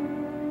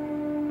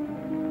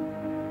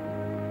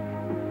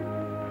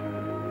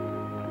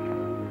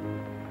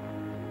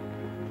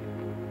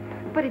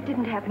 But it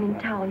didn't happen in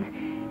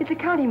town. It's a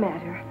county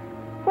matter.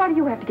 Why do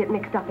you have to get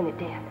mixed up in it,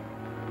 Dan?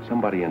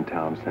 Somebody in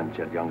town sent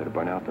Jet Younger to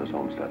burn out those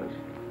homesteaders.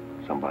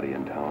 Somebody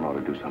in town ought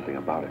to do something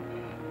about it.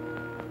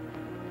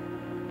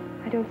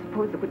 I don't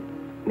suppose it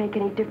would make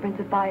any difference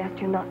if I asked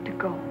you not to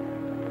go.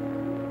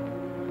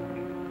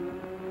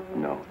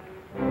 No.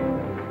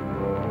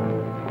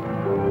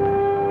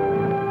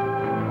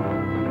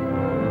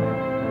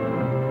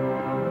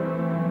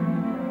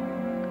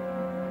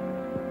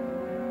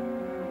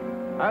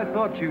 I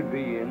thought you'd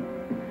be in.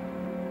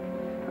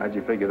 How'd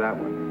you figure that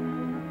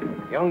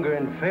one? Younger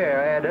and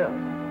Fair add up.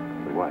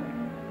 What?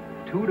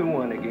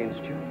 2-1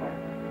 against you.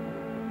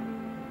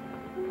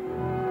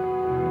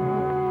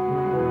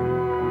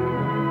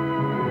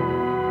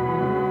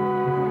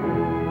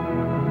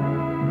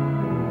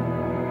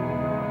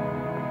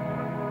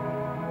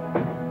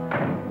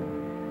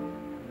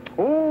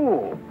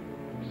 Oh,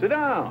 sit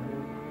down.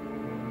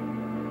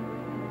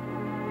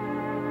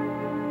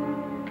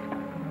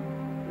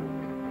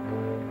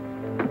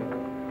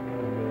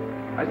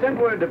 I sent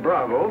word to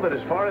Bravo that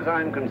as far as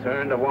I'm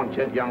concerned, I want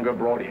Chet Younger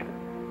brought in.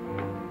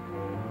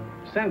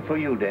 Sent for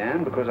you,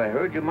 Dan, because I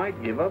heard you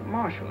might give up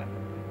marshaling.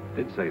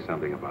 Did say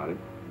something about it.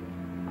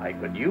 I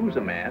could use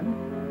a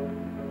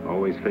man.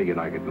 Always figured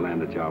I could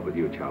land a job with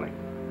you, Charlie.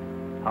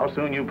 How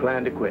soon you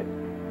plan to quit?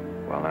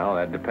 Well, now,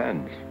 that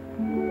depends.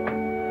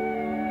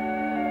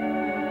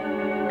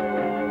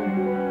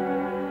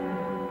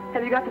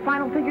 Have you got the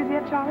final figures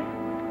yet, Charlie?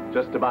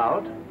 Just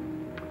about.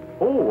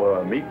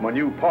 Oh, meet my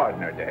new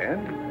partner,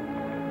 Dan.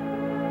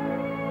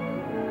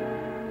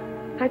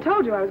 I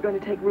told you I was going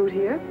to take root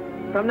here.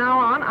 From now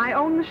on, I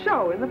own the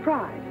show in the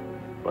Pride.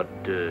 But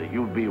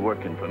you'll be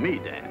working for me,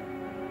 Dan.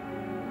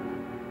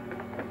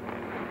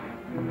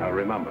 Now,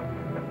 remember.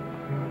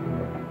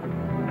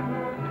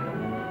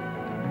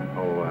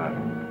 Oh,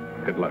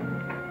 good luck.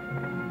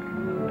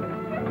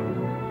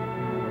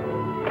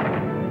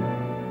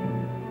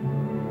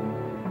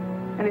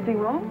 Anything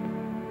wrong?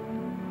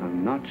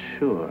 I'm not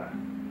sure.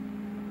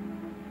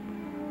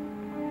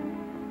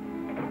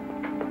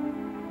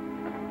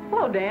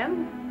 Hello,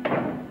 Dan.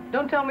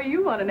 Don't tell me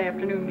you won an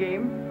afternoon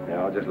game.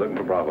 Yeah, I was just looking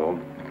for Bravo.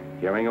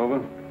 Hearing over?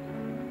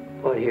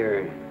 What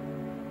here?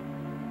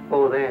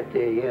 Oh, that,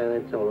 yeah,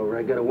 that's all over.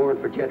 I got a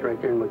warrant for Chet right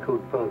there in my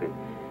coat pocket.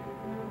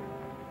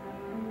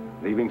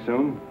 Leaving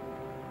soon?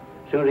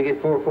 Soon as I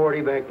get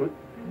 440 back.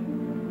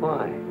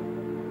 Why?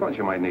 Thought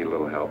you might need a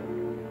little help.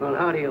 Well,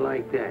 how do you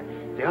like that?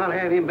 See, I'll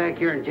have him back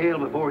here in jail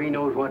before he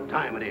knows what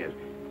time it is.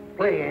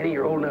 Play, Annie,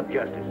 you're holding up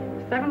justice.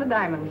 7 of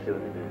diamonds.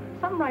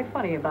 Something right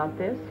funny about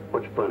this.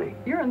 What's funny?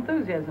 Your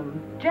enthusiasm.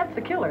 Jet's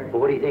a killer.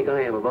 Well, what do you think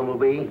I am, a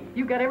bumblebee?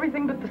 You got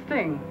everything but the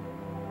sting.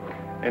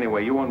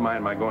 Anyway, you won't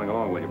mind my going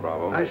along with you,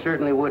 Bravo. I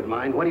certainly would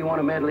mind. What do you want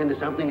to meddle into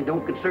something that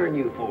don't concern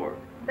you for?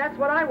 That's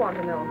what I want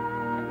to know.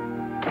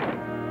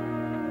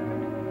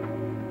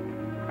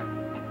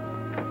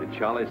 Did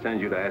Charlie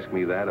send you to ask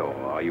me that, or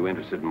are you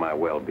interested in my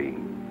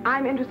well-being?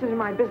 I'm interested in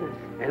my business.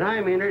 And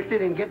I'm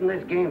interested in getting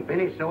this game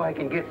finished so I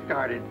can get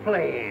started.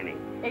 Play, Annie.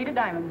 8 of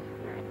diamonds.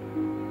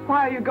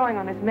 Why are you going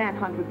on this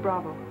manhunt with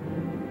Bravo?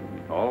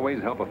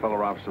 Always help a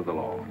fellow officer of the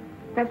law.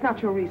 That's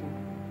not your reason.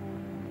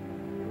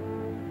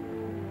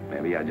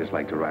 Maybe I'd just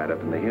like to ride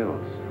up in the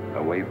hills,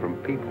 away from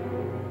people.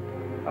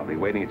 I'll be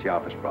waiting at your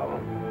office, Bravo.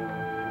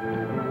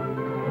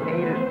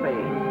 8 of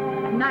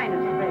spades. 9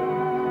 of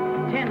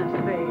spades. 10 of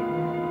spades.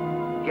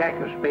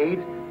 Jack of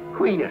spades.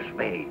 Queen of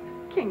spades.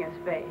 King of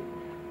spades.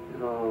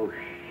 Oh,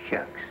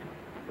 shucks.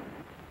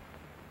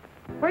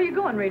 Where are you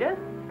going, Rita?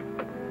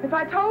 If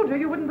I told you,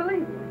 you wouldn't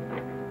believe me.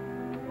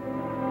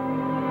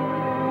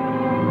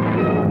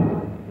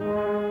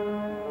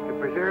 To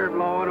preserve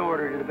law and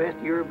order to the best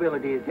of your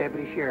ability as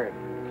deputy sheriff.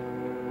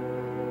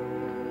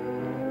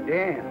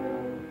 Dan,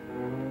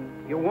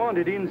 you're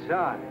wanted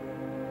inside.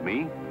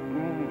 Me?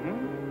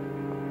 Mm-hmm.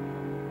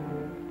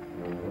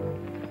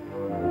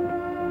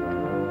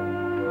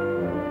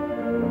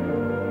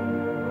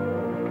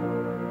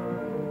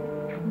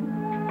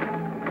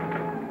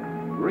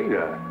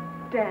 Rita.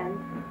 Dan,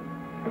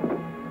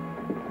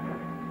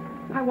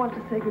 I want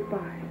to say goodbye.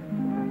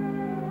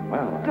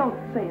 Well, Don't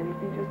say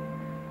anything. Just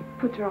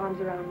put your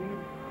arms around me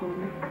and hold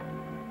me.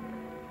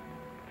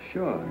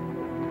 sure.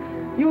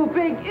 You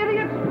big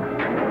idiot!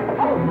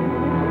 Oh!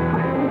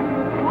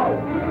 Oh!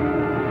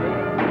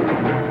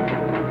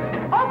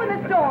 Open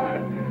this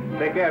door!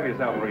 Take care of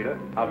yourself, Rita.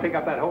 I'll pick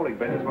up that holding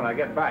business when I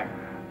get back.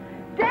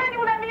 Dan,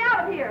 you let me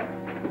out of here!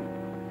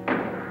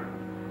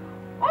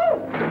 Oh!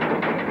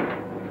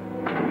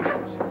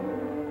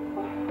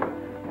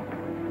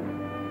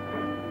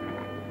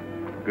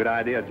 Good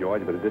idea,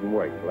 George, but it didn't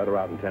work. Let her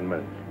out in 10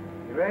 minutes.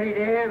 You ready,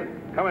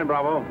 Dan? Come in,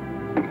 Bravo.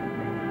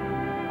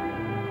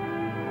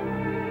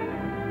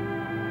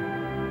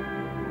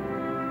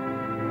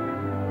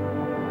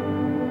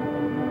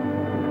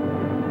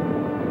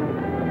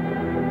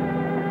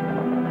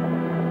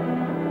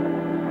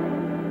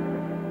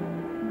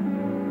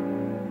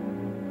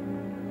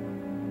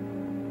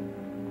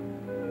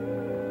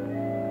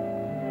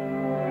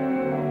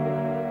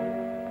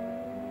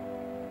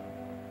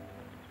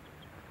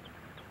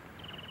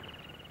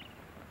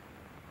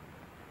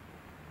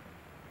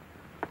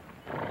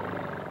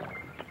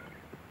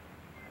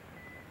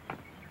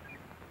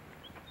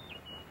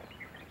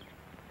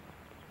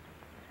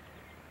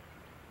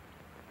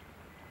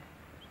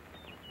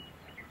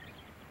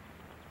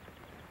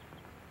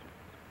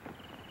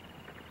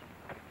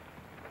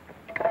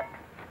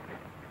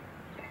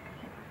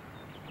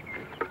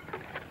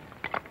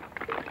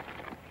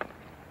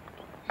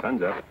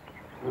 Sun's up.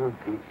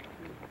 Mm-hmm.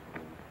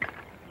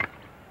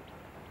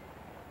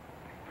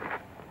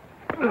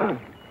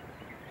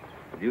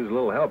 Use a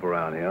little help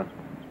around here.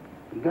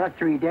 You got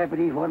 3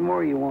 deputies. What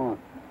more you want?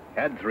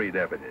 Had 3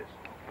 deputies.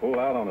 Pulled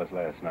out on us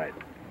last night.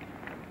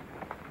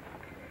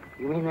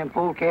 You mean them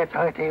polecats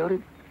hightailed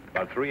it?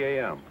 About 3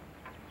 a.m.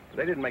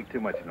 They didn't make too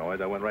much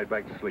noise. I went right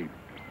back to sleep.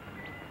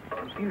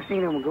 If you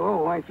seen them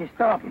go, why don't you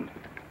stop them?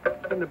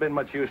 Wouldn't have been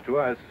much use to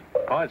us.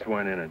 Parts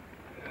weren't in it.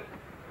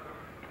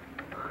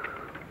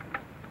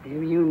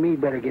 Maybe you and me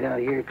better get out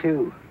of here,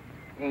 too.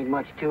 Ain't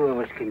much 2 of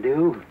us can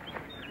do.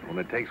 Well,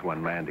 it takes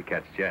 1 man to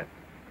catch Jet.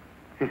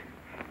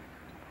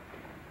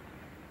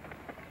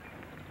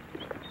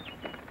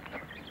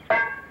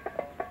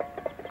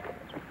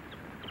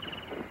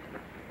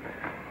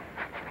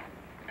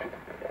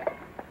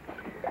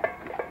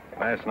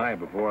 Last night,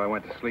 before I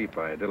went to sleep,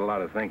 I did a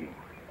lot of thinking.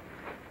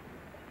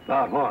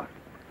 About what?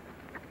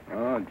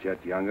 Oh,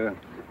 Jet younger.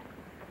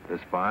 This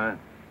fire.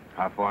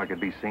 How far it could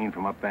be seen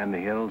from up in the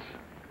hills.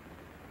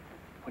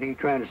 What are you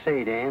trying to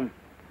say, Dan?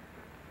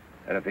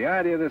 And if the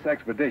idea of this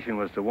expedition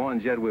was to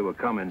warn Jed we were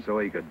coming so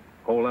he could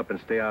hole up and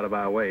stay out of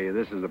our way,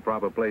 this is the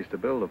proper place to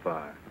build a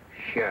fire.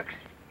 Shucks.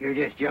 You're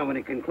just jumping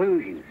to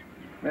conclusions.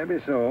 Maybe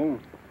so.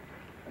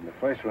 And the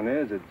first one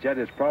is that Jed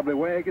is probably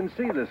where he can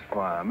see this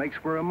fire. Makes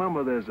for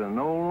remember there's an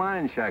old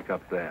line shack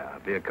up there.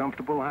 Be a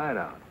comfortable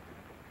hideout.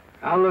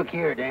 Now, look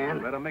here,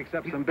 Dan. Better mix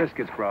up some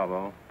biscuits,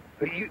 Bravo.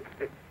 You...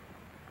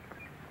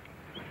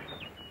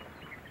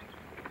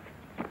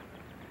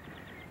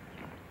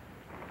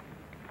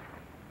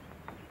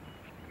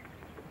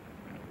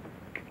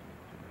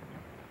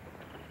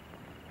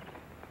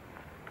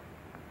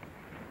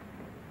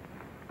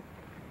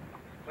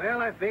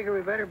 Well, I figure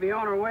we better be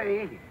on our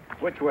way.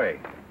 Which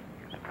way?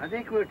 I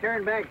think we'll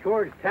turn back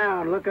towards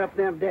town, look up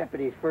them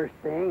deputies first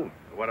thing.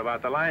 What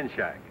about the line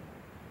shack?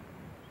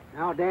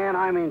 Now, Dan,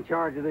 I'm in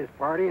charge of this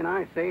party, and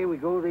I say we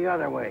go the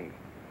other way.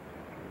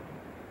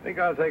 Think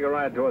I'll take a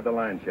ride toward the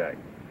line shack.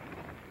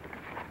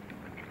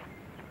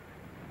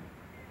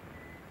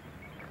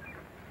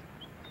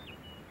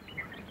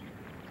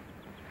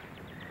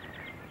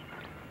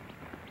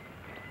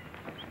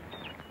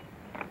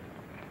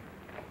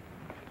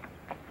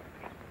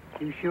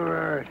 You sure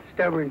are a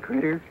stubborn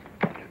critter.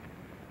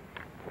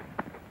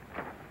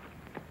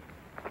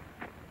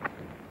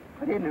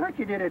 I didn't hurt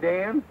you, did I,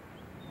 Dan?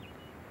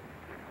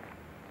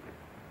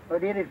 I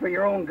did it for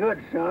your own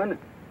good, son.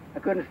 I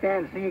couldn't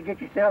stand to see you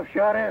get yourself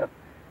shot up.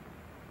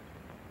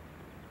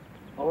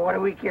 Oh, what do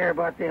we care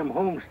about them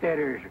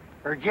homesteaders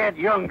or Jed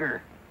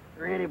Younger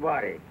or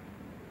anybody?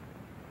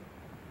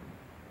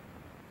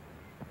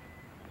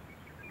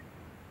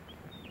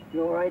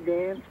 You all right,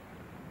 Dan?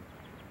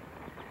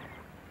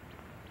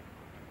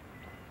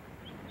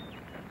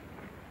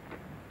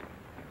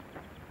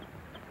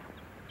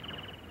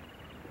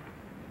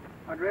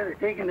 I'd rather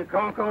take the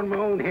conk on my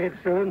own head,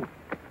 son.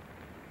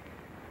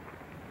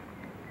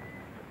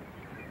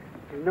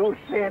 There's no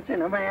sense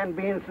in a man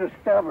being so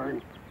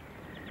stubborn.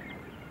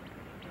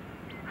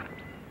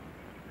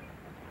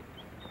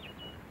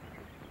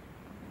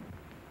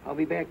 I'll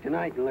be back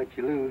tonight and let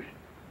you loose.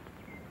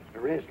 The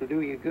rest will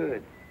do you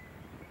good.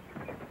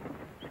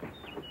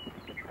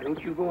 Now, don't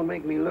you go and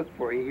make me look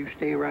for you. You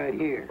stay right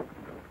here.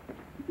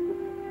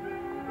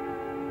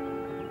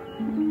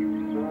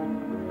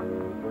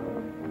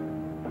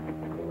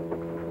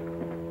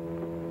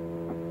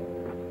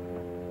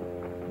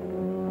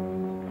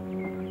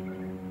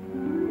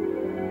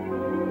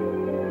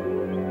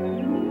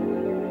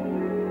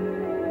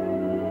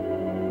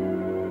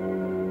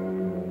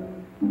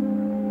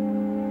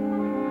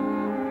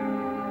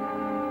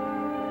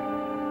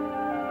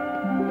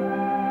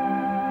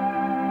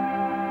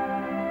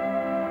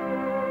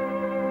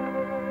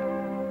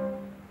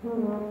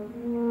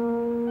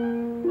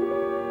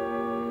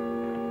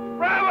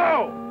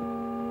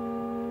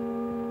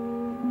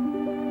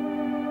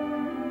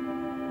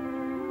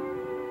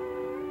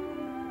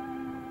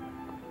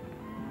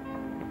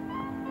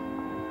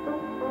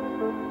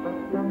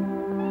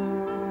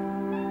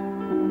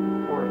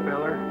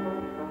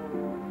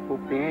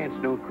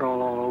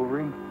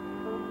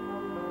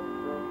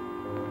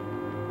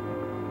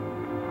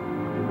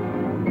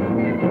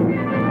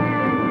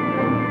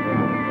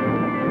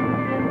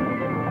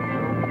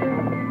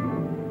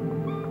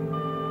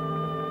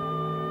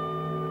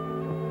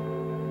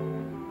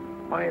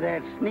 Why,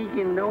 that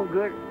sneaking no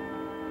good.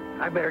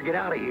 I better get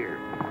out of here.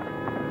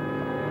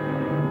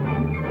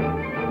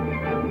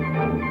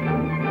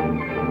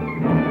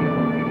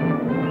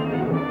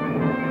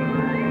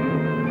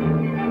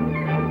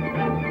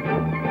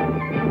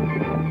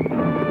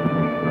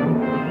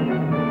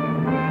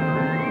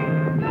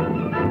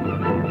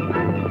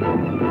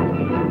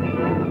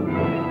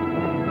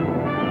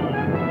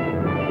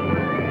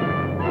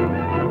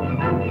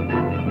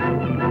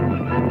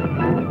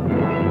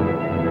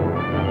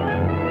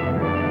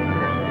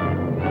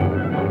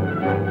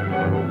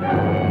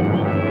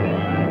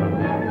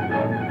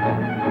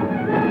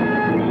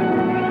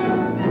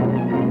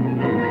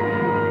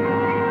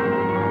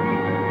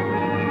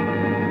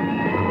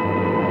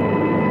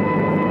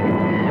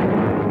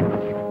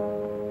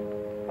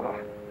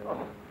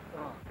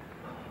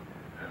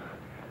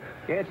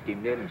 Catched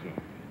him, didn't you?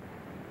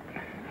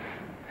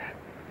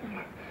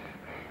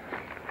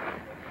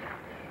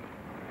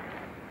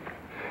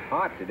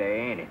 Hot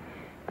today, ain't it?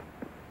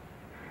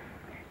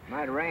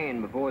 Might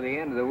rain before the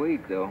end of the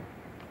week, though.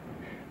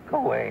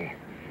 Go away.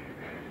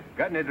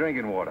 Got any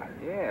drinking water?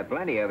 Yeah,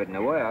 plenty of it in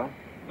the well.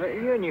 But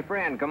you and your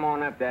friend come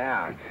on up to the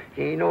house.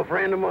 He ain't no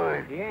friend of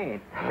mine. He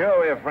ain't. Sure,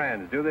 we're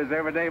friends. Do this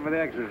every day for the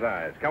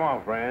exercise. Come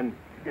on, friend.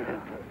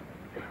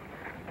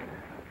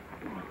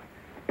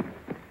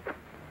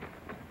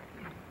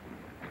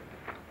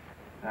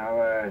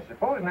 Now,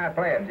 supposing I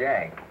play a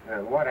jack,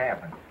 what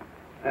happens?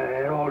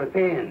 It all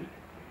depends.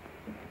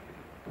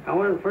 Now,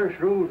 one of the first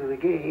rules of the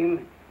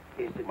game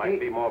is to Might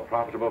be more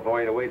profitable for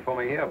you to wait for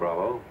me here,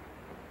 Bravo.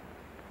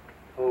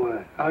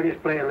 Oh, I'll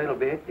just play a little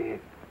bit.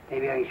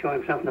 Maybe I can show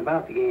him something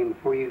about the game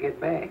before you get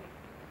back.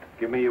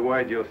 Give me your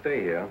word you'll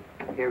stay here.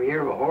 You ever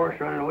hear of a horse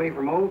running away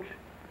from oats?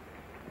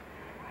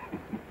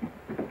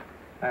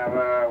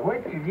 Now,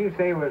 which did you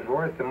say was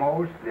worth the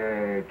most,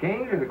 the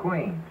kings or the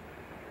queens?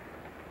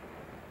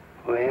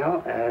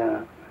 Well,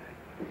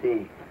 let's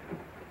see.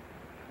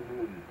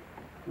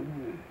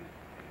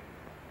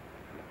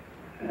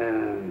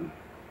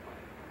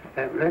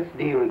 Let's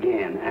deal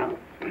again. Now,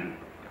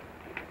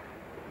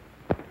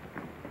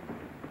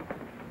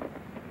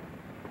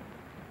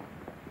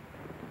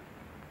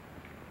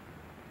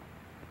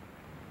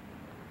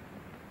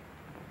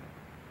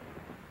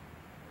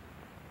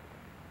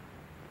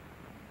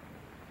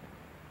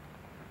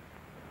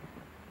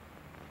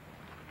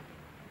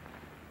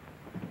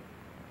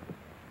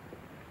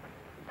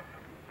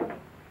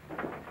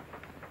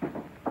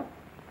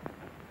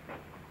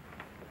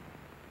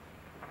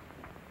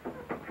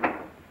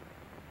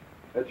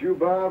 That's you,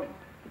 Bob.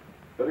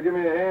 Better give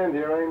me a hand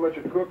here. I ain't much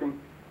at cooking.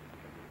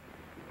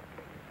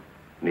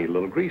 Need a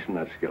little grease in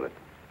that skillet.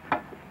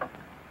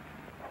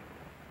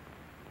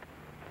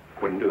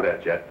 Wouldn't do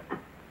that, Jet.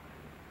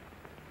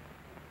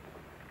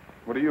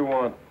 What do you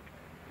want?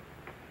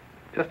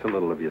 Just a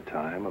little of your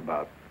time,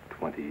 about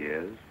 20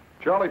 years.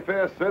 Charlie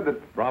Fair said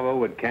that... Bravo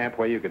would camp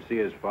where you could see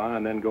as far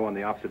and then go in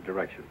the opposite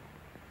direction.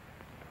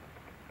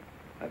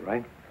 That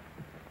right?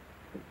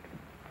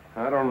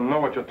 I don't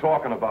know what you're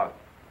talking about.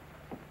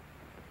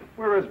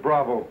 Where is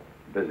Bravo?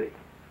 Busy.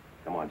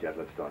 Come on, Jet,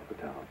 let's start for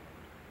town.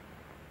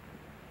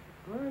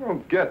 I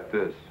don't get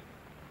this.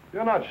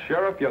 You're not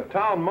sheriff, you're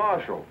town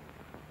marshal.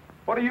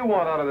 What do you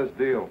want out of this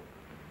deal?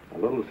 A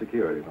little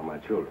security for my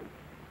children.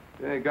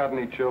 You ain't got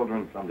any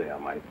children. Someday I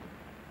might.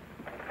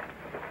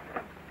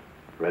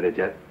 Ready,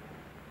 Jet?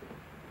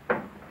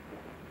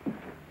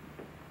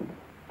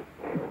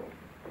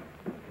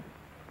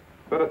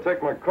 Better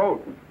take my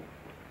coat.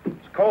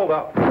 It's cold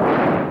out.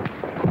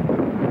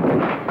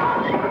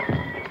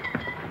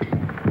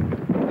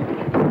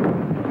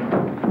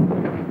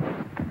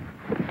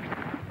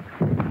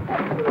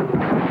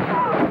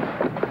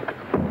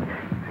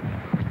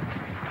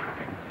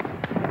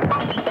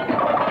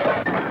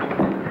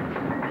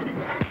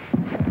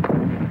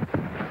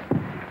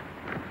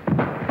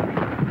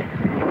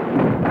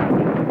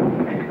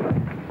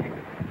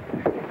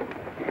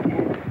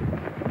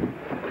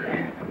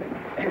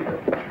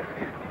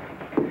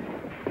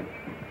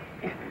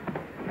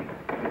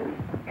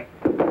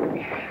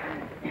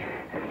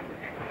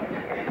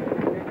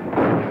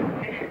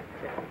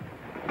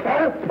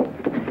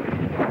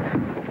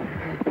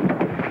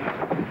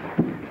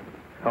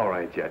 All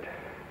right, Jet.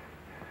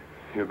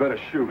 You better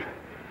shoot.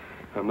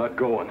 I'm not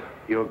going.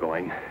 You're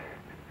going.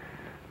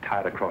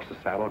 Tied across the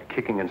saddle,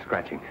 kicking and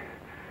scratching.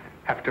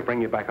 Have to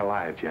bring you back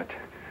alive, Jet.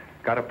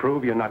 Gotta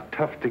prove you're not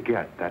tough to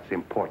get. That's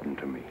important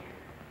to me.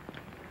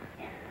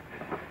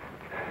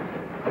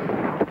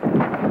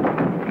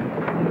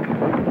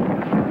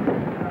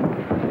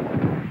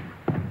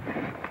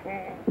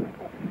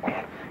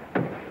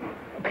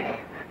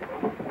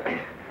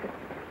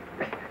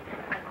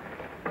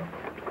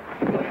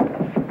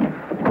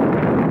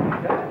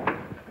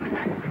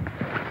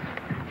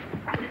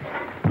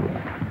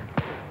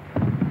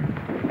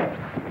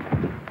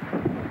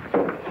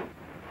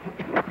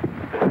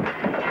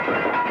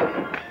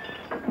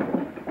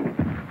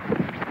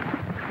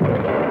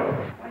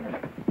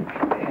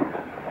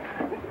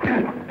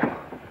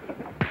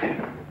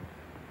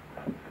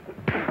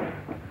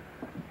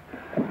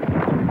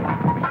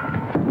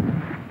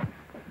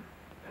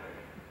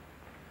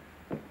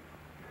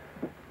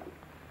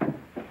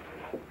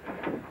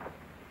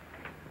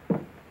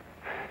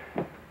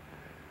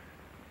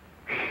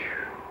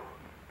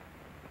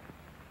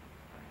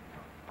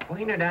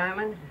 Queen of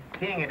diamonds,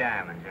 king of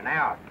diamonds, and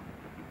out.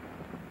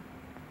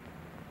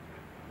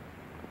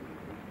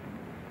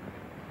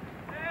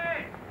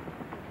 Hey!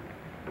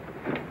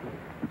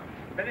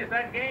 Finish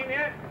that game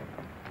yet?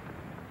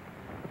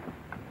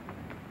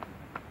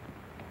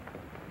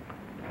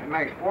 That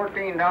makes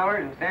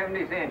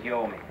 $14.70 you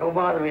owe me. Don't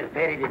bother me with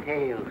petty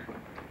details.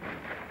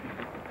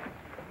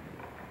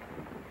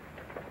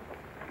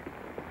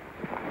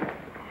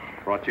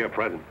 Brought you a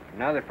present.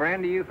 Another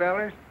friend to you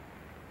fellers?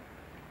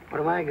 What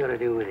am I gonna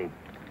do with him?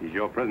 He's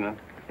your prisoner.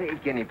 Hey,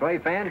 can he play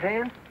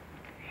fan-tan?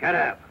 Shut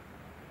up.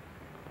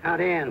 Now,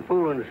 Dan,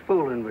 fooling's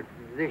fooling, but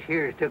this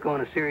year's took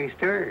on a serious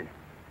turn.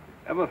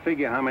 Ever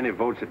figure how many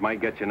votes it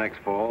might get you next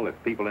fall if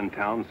people in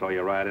town saw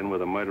you ride in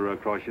with a murderer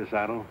across your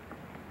saddle?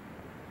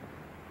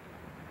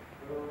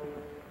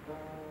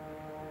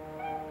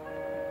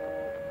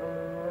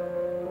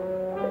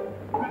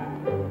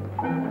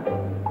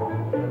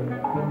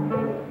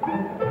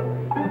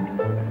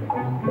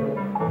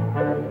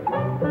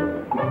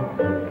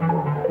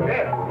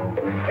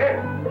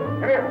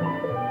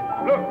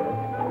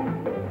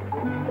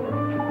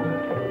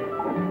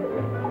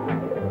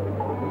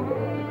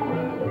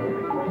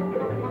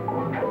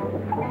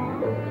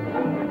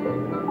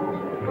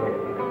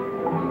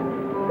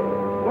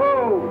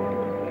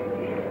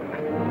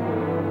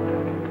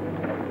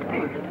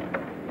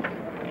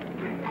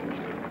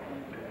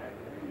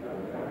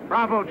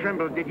 Bravo,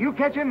 Trimble. Did you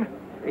catch him?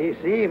 You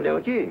see him,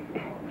 don't you?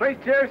 Please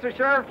cheers to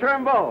Sheriff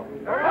Trimble.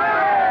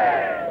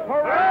 Hooray!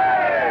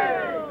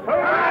 Hooray!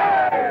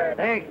 Hooray!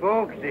 Thanks,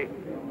 folks.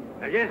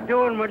 I'm just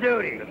doing my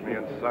duty. Get me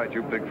inside,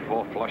 you big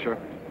four-flusher.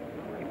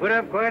 You put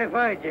up quite a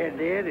fight, Jet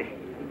did.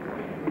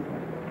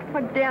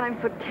 Oh, Dan,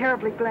 I'm so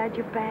terribly glad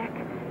you're back.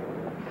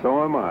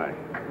 So am I.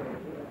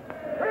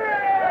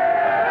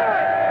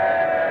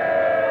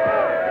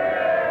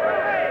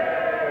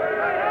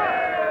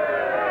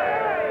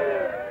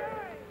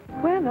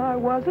 When I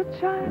was a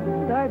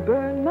child, I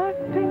burned my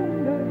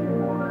finger,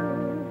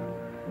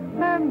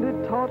 and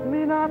it taught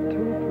me not to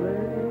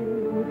play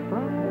with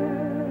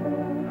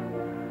fire.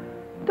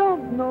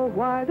 Don't know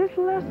why this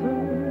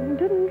lesson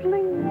didn't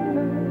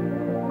linger.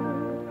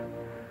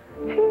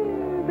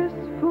 Here, this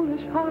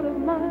foolish heart of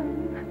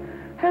mine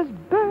has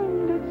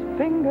burned its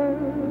finger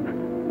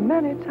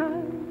many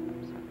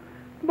times,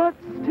 but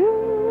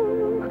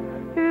still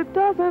it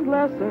doesn't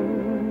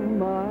lessen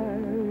my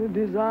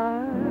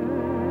desire.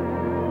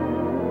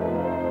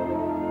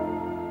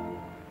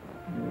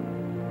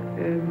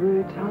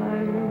 Every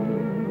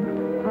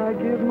time I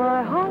give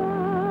my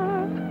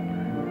heart,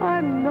 I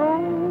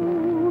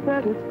know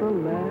that it's the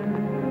last.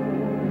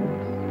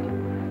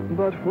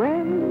 But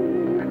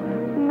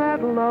when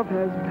that love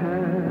has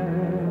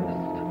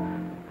passed,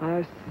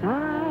 I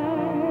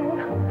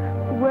sigh,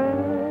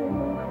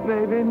 well,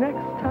 maybe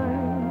next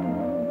time.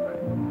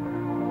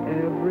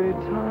 Every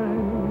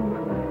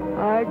time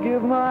I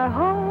give my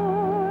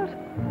heart,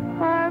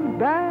 I'm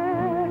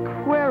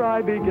back where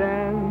I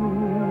began.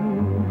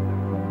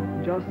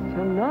 Just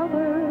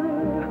another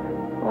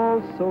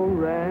also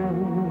ran,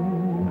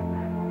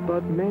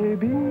 but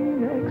maybe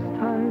next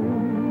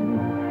time,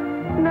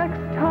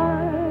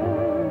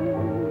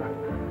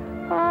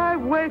 I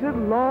waited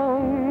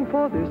long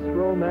for this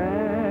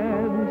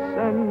romance,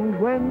 and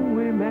when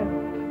we met,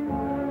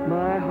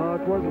 my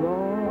heart was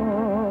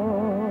lost.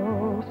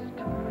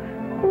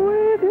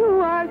 With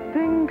you, I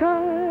think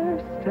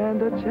I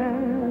stand a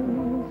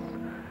chance,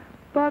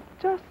 but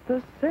just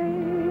the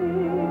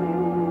same,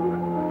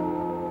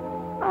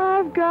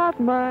 I've got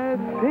my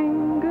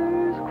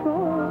fingers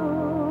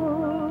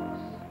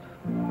crossed.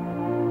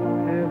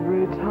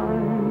 Every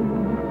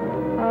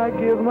time I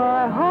give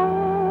my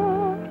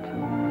heart,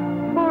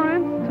 for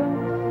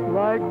instance,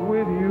 like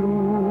with you,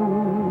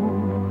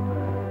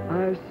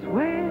 I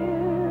swear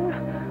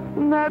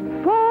that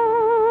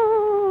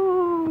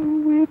for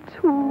we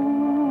two,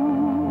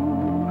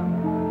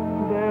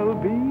 there'll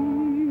be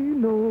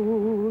no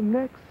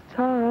next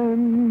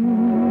time.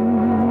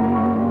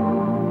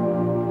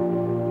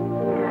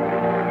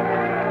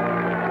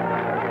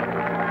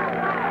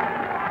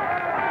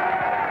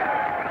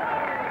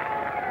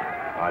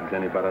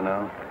 better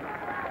now?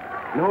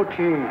 No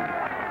change.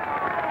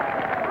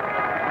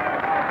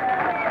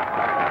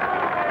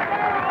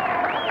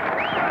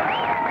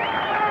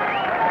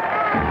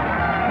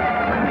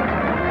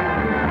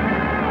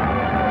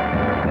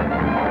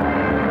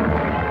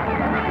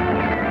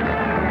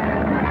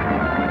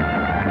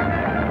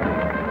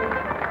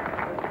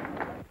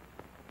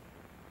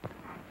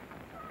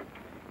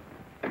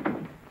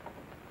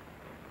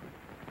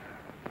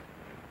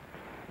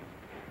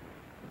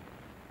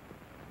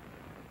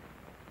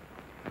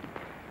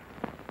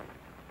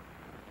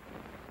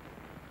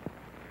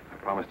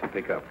 To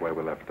pick up where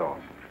we left off.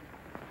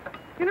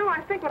 You know,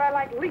 I think what I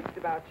like least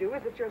about you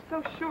is that you're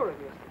so sure of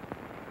yourself.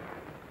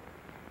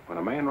 When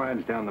a man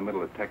rides down the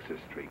middle of Texas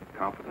Street,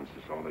 confidence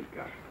is all he's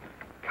got.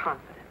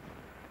 Confidence.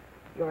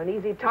 You're an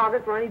easy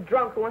target for any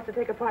drunk who wants to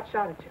take a pot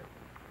shot at you.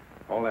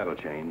 All that'll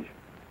change.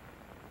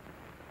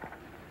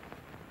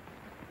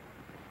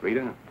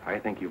 Rita, I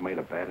think you've made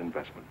a bad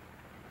investment.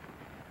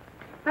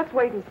 Let's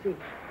wait and see.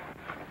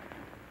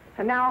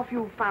 And now, if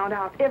you've found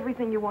out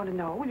everything you want to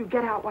know, will you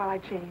get out while I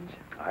change?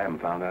 I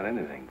haven't found out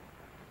anything.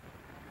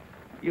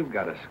 You've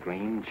got a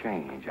screen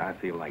change. I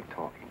feel like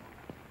talking.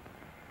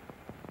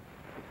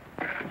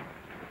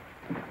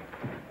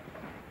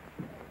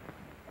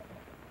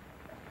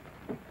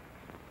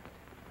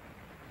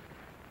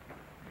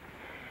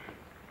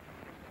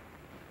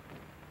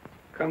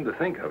 Come to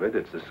think of it,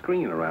 it's the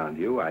screen around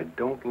you I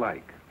don't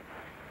like.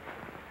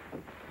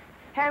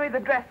 Hand me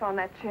the dress on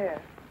that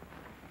chair.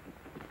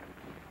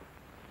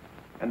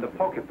 And the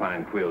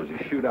porcupine quills you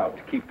shoot out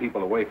to keep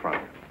people away from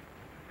you.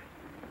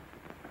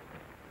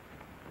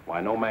 Why,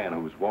 no man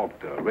who's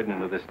walked or ridden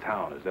into this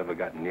town has ever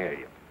gotten near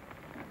you.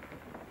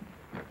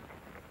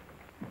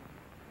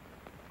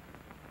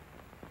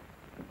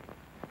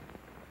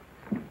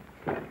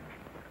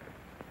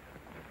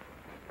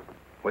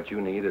 What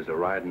you need is a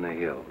ride in the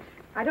hills.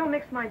 I don't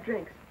mix my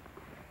drinks.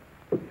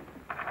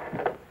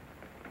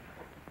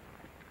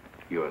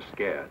 You're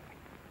scared.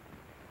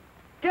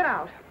 Get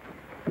out.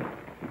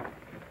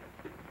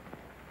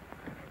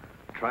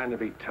 Trying to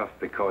be tough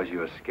because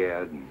you're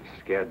scared, and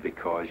scared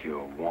because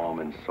you're warm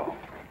and soft.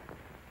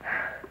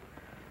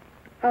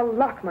 I'll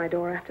lock my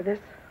door after this.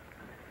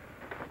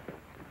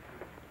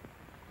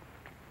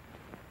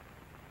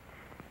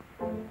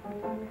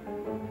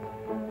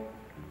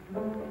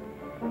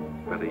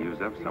 Better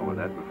use up some of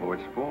that before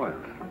it spoils.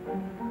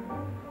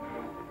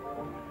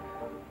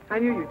 I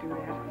knew you'd do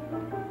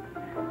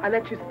that. I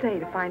let you stay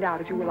to find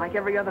out if you were like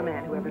every other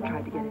man who ever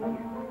tried to get in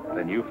here.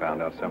 Then you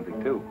found out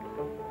something, too.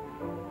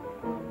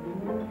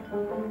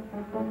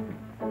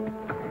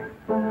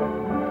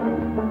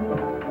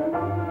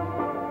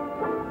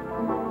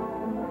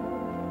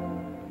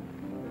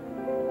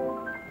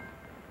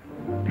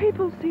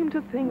 People seem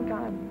to think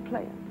I'm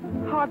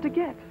playing hard to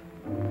get.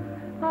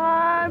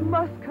 I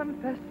must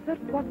confess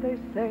that what they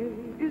say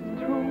is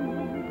true.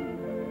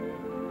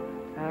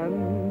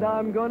 And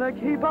I'm gonna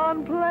keep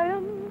on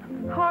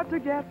playing hard to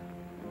get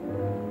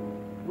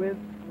with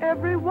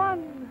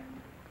everyone,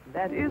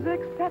 that is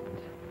except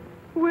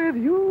with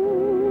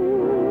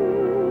you.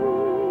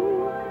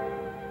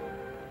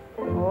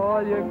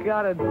 All you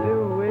gotta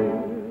do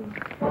is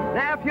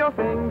snap your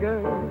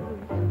fingers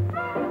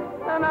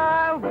and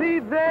I'll be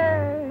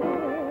there.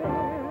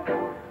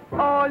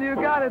 All you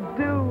gotta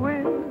do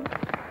is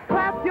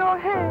clap your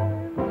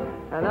hands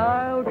and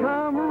I'll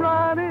come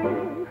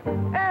running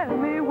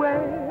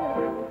anywhere.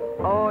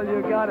 All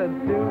you gotta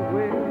do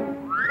is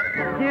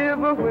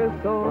give a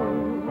whistle,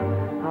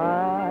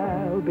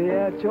 I'll be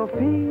at your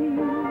feet.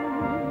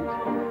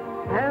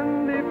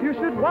 And if you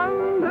should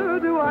wonder,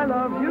 do I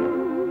love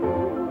you?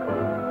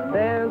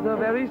 There's a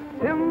very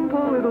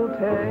simple little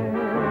tale.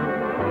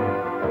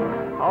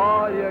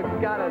 All you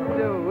gotta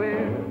do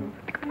is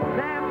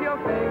snap your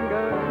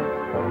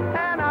fingers,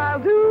 and I'll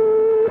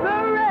do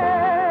the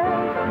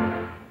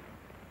rest.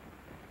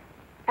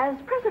 As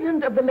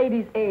president of the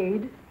Ladies'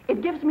 Aid,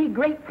 it gives me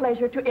great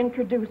pleasure to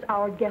introduce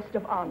our guest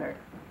of honor,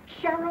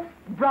 Sheriff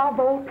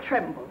Bravo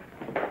Trimble.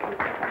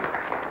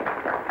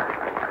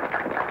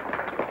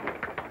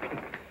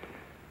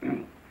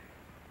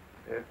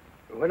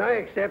 When I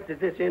accepted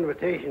this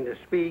invitation to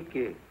speak,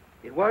 it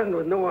wasn't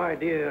with no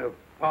idea of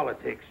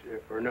politics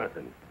or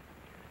nothing.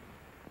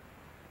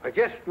 I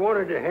just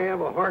wanted to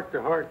have a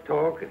heart-to-heart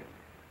talk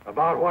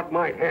about what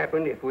might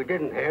happen if we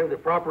didn't have the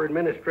proper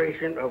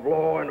administration of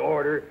law and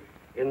order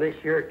in this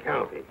here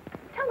county.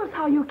 Tell us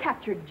how you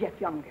captured Jeff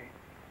Younger.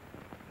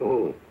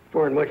 Oh,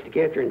 twa'n't much to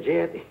capturing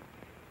Jet.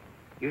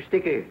 You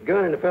stick a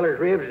gun in the feller's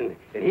ribs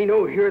and he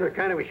knows you're the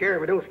kind of a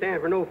sheriff who don't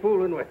stand for no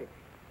fooling. Well,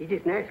 he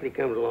just naturally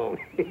comes along.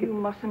 You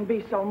mustn't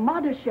be so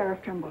modest,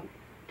 Sheriff Trimble.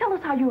 Tell us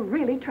how you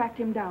really tracked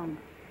him down.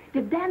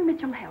 Did Dan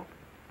Mitchell help?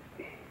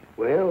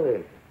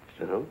 Well,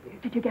 some.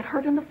 Did you get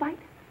hurt in the fight?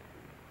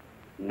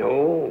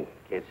 No,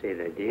 can't say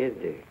that I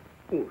did.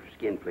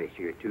 Skin place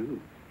here, too.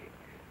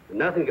 But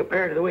nothing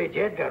compared to the way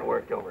Jed got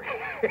worked over.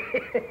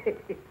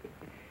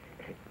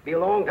 Be a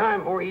long time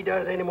before he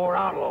does any more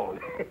outlawing.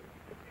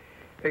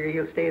 Figure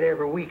he'll stay there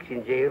for weeks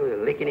in jail,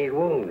 licking his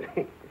wounds.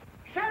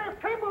 Sheriff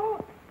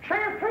Trimble!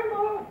 Sheriff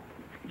Trimble!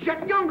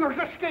 Jet Younger's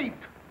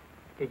escaped.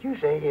 Did you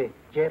say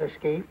Jet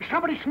escaped?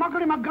 Somebody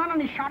smuggled him a gun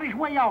and he shot his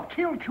way out.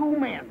 Killed 2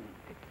 men.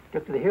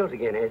 Took to the hills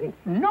again, has he?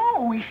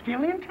 No, he's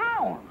still in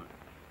town.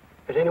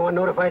 Has anyone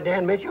notified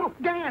Dan Mitchell?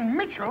 Dan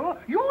Mitchell?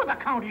 You're the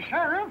county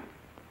sheriff.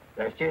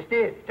 That's just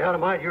it. It's out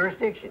of my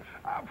jurisdiction.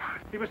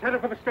 He was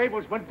headed for the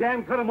stables, but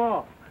Dan cut him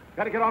off.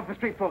 Got to get off the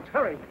street, folks.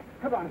 Hurry.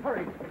 Come on,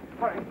 hurry.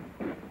 Hurry.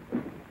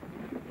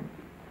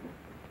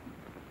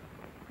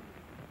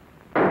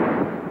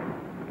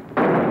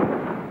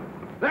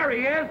 There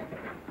he is.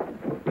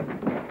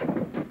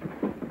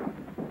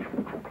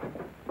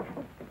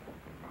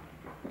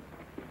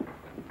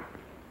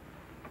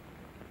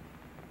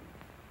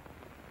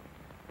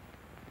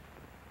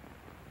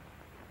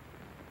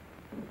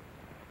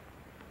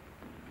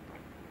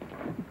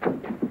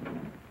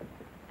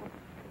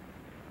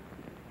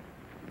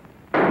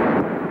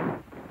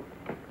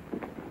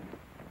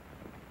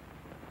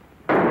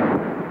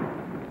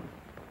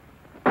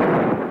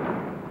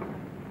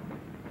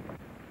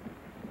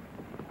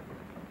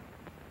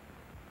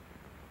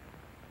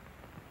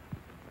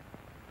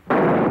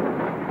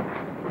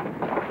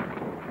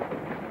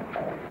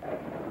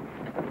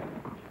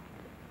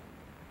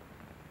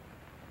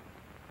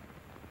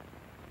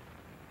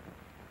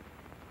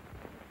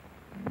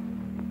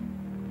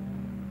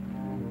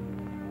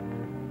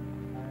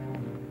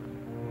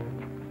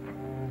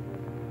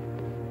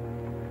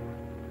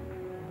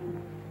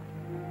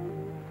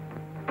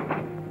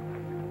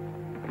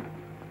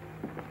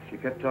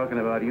 Kept talking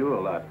about you a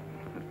lot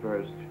at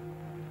first.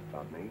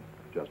 About me?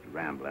 Just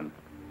rambling.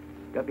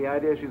 Got the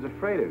idea she's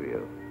afraid of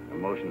you.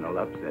 Emotional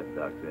upset,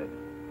 Doc said.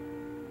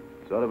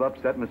 Sort of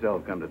upset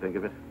myself, come to think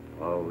of it.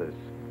 All this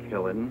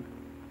killing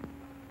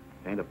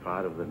ain't a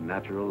part of the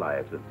natural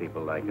lives of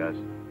people like us.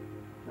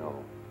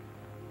 No.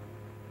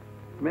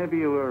 Maybe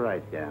you were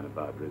right, Dan,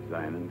 about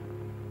resigning.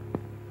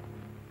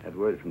 Had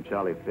word from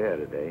Charlie Fair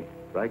today.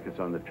 Brikett's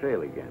on the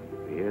trail again.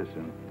 Be here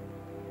soon.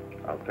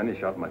 I'll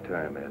finish out my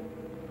term, Ed.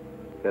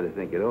 Better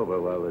think it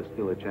over while there's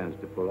still a chance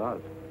to pull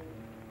out.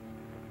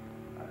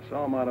 I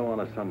saw a motto on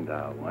a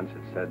sundial once.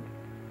 It said,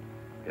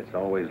 "It's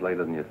always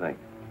later than you think."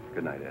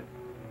 Good night, Ed.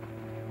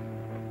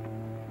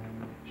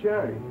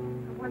 Sherry.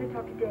 I want to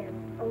talk to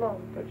Dan, alone.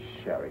 But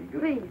Sherry, you...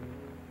 Please.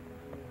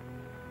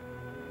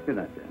 Good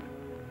night, Dan.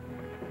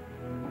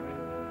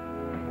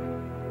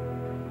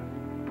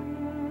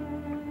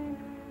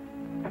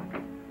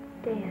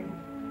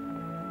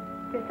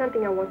 Dan, there's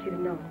something I want you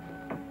to know.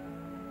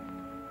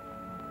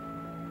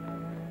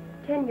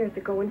 10 years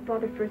ago, when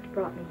Father first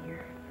brought me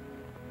here,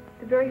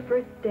 the very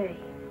first day,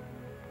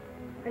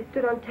 I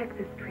stood on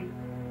Texas Street.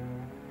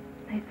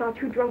 I saw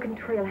 2 drunken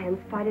trail hands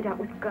fight it out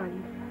with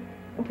guns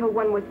until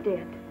one was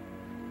dead.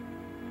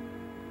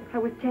 I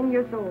was 10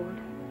 years old,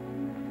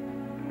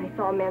 and I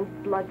saw a man's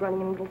blood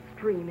running in a little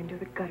stream into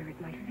the gutter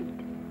at my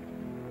feet.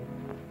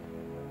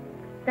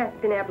 That's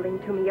been Abilene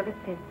to me ever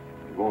since.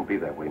 It won't be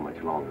that way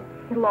much longer.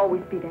 It'll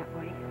always be that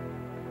way.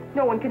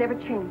 No one can ever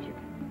change it.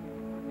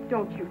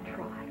 Don't you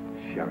try.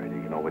 Sherry, do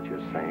you know what you're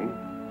saying?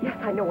 Yes,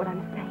 I know what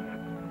I'm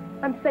saying.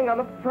 I'm saying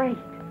I'm afraid.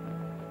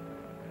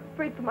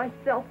 Afraid for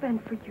myself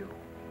and for you.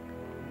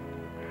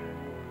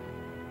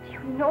 Do you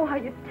know how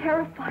you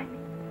terrify me?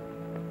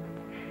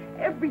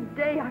 Every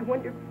day I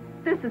wonder if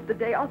this is the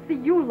day I'll see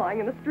you lying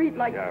in the street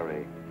like...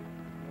 Sherry.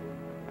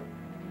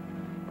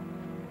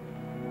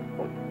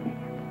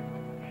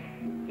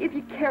 If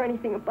you care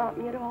anything about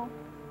me at all,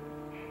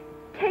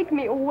 take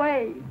me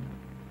away.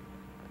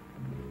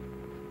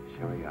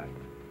 Sherry,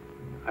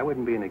 I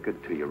wouldn't be any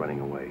good to you running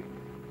away.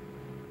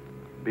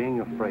 Being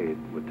afraid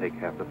would take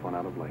half the fun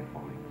out of life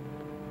for me.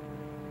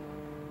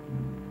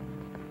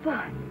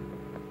 Fun?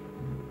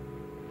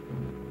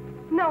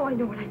 Now I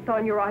know what I saw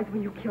in your eyes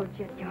when you killed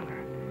Jet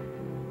Younger.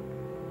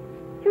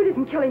 You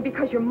didn't kill him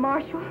because you're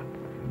Marshal.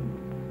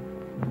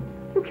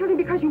 You killed him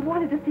because you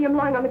wanted to see him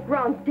lying on the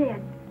ground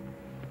dead.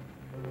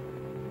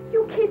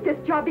 You keep this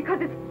job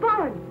because it's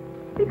fun.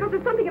 Because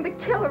there's something in the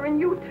killer in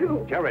you,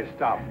 too. Jerry,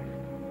 stop.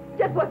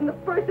 Jet wasn't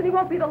the first, and he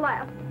won't be the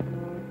last.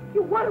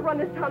 You want to run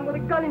this town with a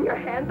gun in your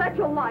hand. That's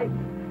your life.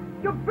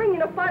 You're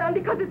bringing a fight on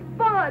because it's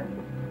fun.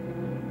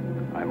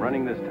 I'm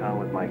running this town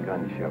with my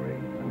gun, Sherry,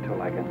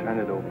 until I can turn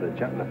it over to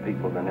gentler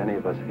people than any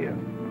of us here.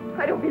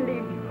 I don't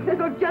believe you. There's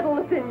no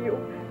gentleness in you.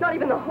 Not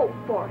even the hope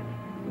for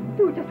it.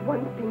 Do just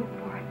one thing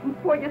for it, and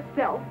for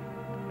yourself.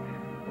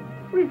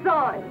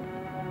 Resign.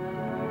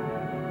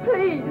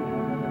 Please.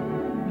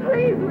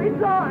 Please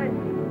resign.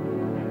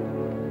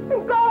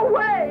 And go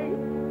away.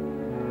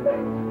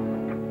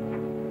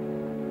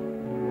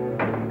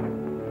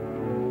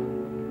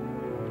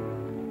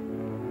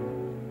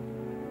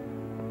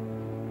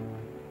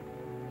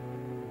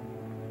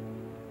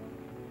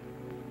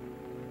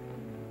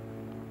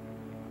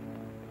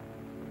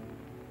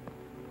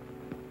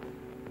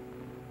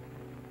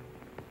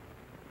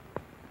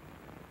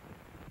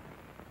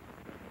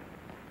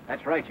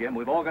 That's right, Jim.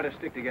 We've all got to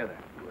stick together.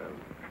 Well,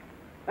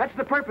 that's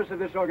the purpose of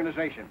this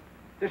organization.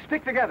 To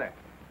stick together.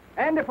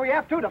 And if we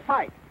have to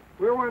fight.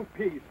 We want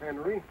peace,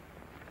 Henry.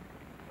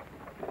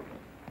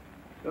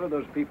 So are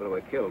those people who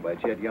were killed by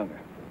Jed Younger.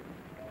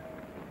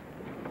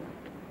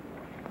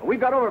 We've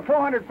got over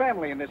 400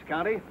 family in this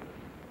county,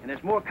 and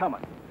there's more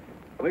coming.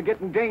 We're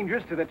getting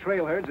dangerous to the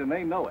trail herds, and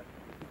they know it.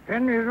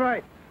 Henry's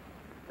right.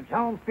 The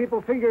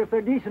townspeople figure if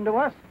they're decent to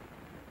us,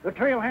 the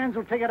trail hands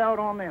will take it out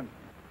on them.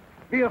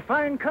 Be a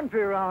fine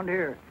country around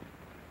here,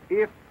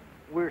 if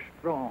we're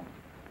strong.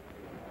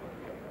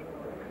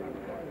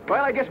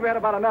 Well, I guess we had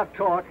about enough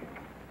talk.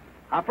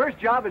 Our first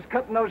job is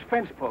cutting those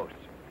fence posts.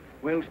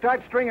 We'll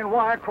start stringing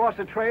wire across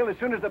the trail as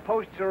soon as the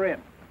posts are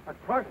in.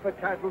 Across the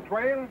cattle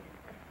trail?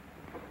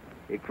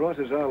 It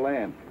crosses our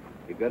land.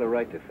 You've got a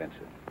right to fence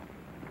it.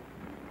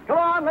 Come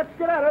on, let's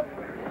get at it.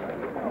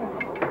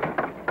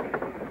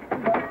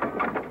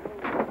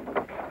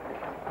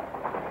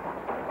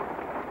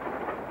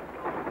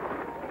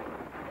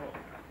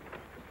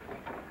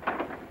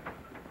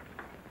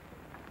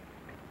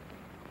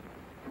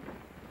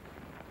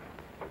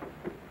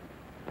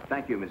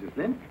 Thank you, Mrs.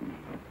 Flynn.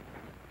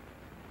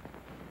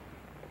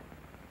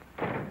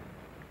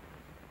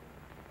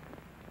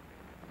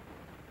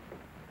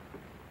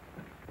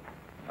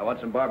 I want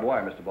some barbed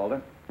wire, Mr.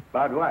 Boulder.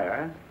 Barbed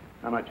wire, huh?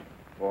 How much?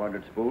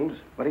 400 spools.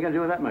 What are you going to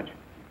do with that much?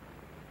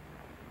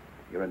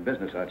 You're in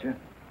business, aren't you?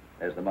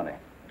 There's the money.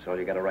 That's all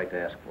you got a right to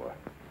ask for.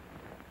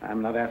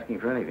 I'm not asking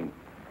for anything.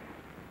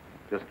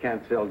 Just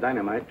can't sell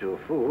dynamite to a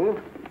fool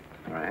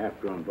or a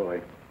half-grown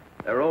boy.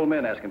 There are old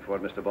men asking for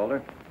it, Mr.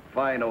 Boulder.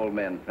 Fine old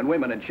men, and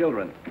women and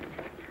children.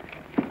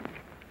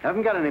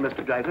 Haven't got any,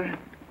 Mr. Deiser.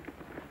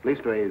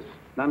 Leastways,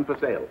 none for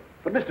sale.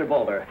 But, Mr.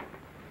 Boulder...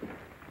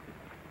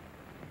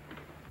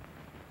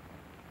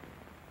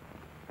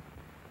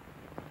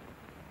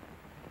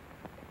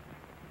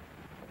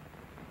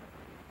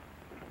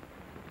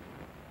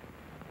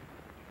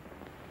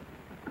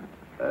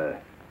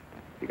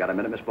 You got a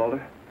minute, Miss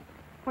Boulder?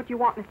 What do you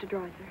want, Mr.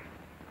 Dreiser?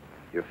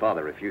 Your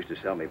father refused to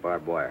sell me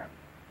barbed wire.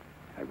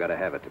 I've got to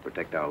have it to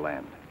protect our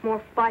land.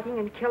 More fighting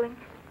and killing?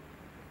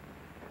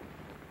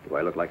 Do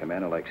I look like a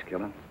man who likes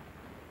killing?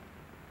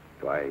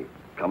 Do I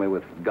come here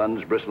with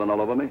guns bristling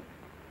all over me?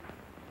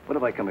 What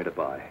have I come here to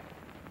buy?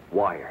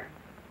 Wire.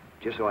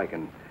 Just so I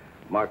can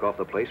mark off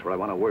the place where I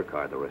want to work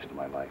hard the rest of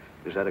my life.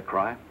 Is that a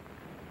crime?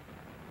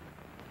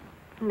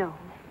 No.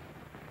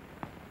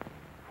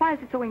 Why is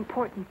it so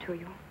important to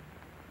you?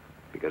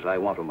 Because I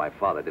want what my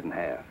father didn't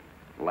have.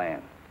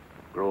 Land.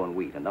 Growing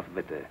wheat. Enough of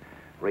it to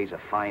raise a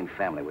fine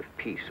family with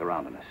peace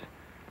surrounding us.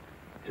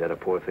 Is that a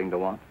poor thing to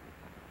want?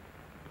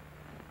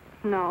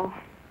 No.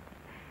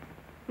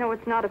 No,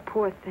 it's not a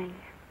poor thing.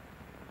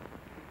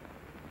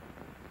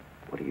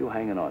 What are you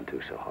hanging on to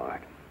so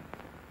hard?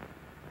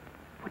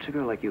 What's a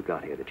girl like you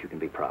got here that you can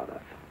be proud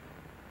of?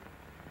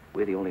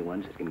 We're the only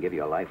ones that can give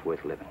you a life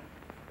worth living.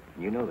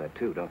 And you know that,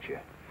 too, don't you?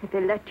 If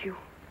they let you.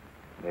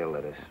 They'll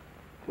let us.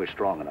 We're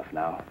strong enough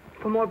now.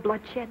 For more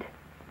bloodshed?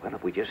 Well,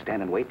 if we just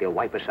stand and wait, they'll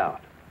wipe us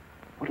out.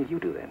 What'll you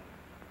do then?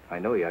 I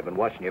know you. I've been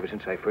watching you ever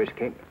since I first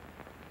came.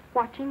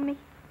 Watching me?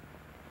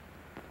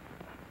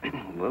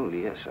 Well,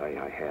 yes,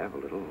 I have a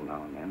little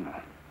now and then.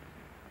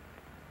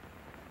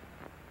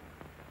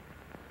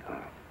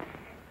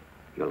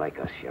 You're like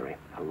us, Sherry.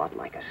 A lot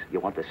like us. You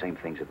want the same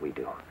things that we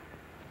do.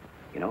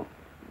 You know,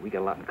 we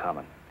got a lot in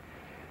common.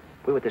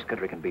 We're what this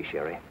country can be,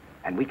 Sherry,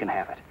 and we can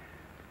have it.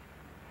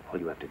 All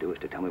you have to do is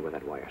to tell me where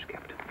that wire's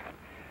kept.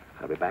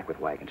 I'll be back with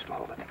wagons to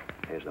haul it.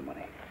 There's the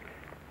money.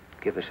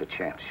 Give us a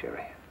chance,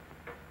 Sherry.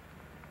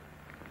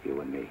 You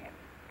and me.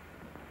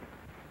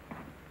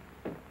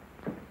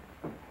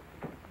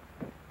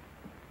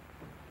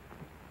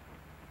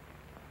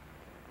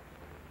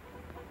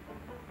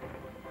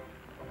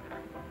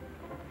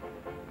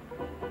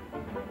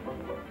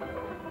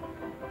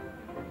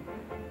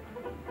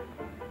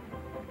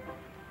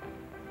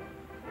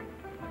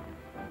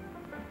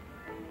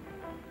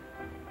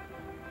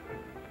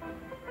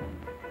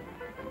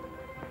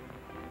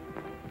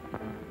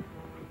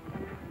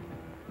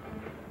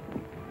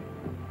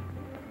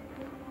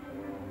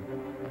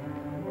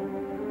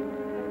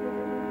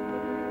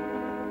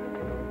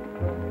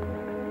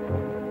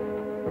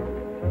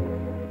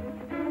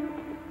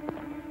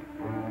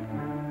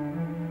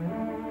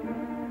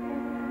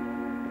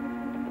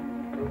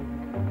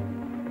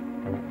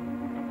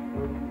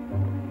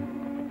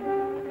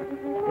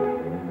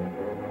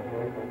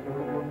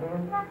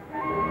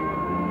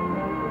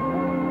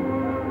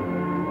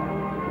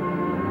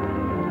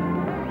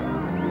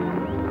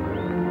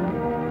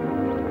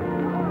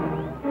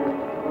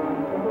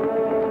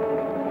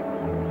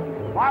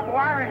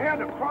 Wire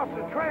ahead across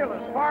the trail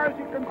as far as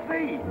you can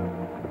see.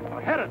 Now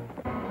hit it.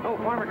 No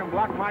farmer can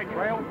block my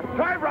trail.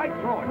 Drive right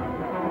through it.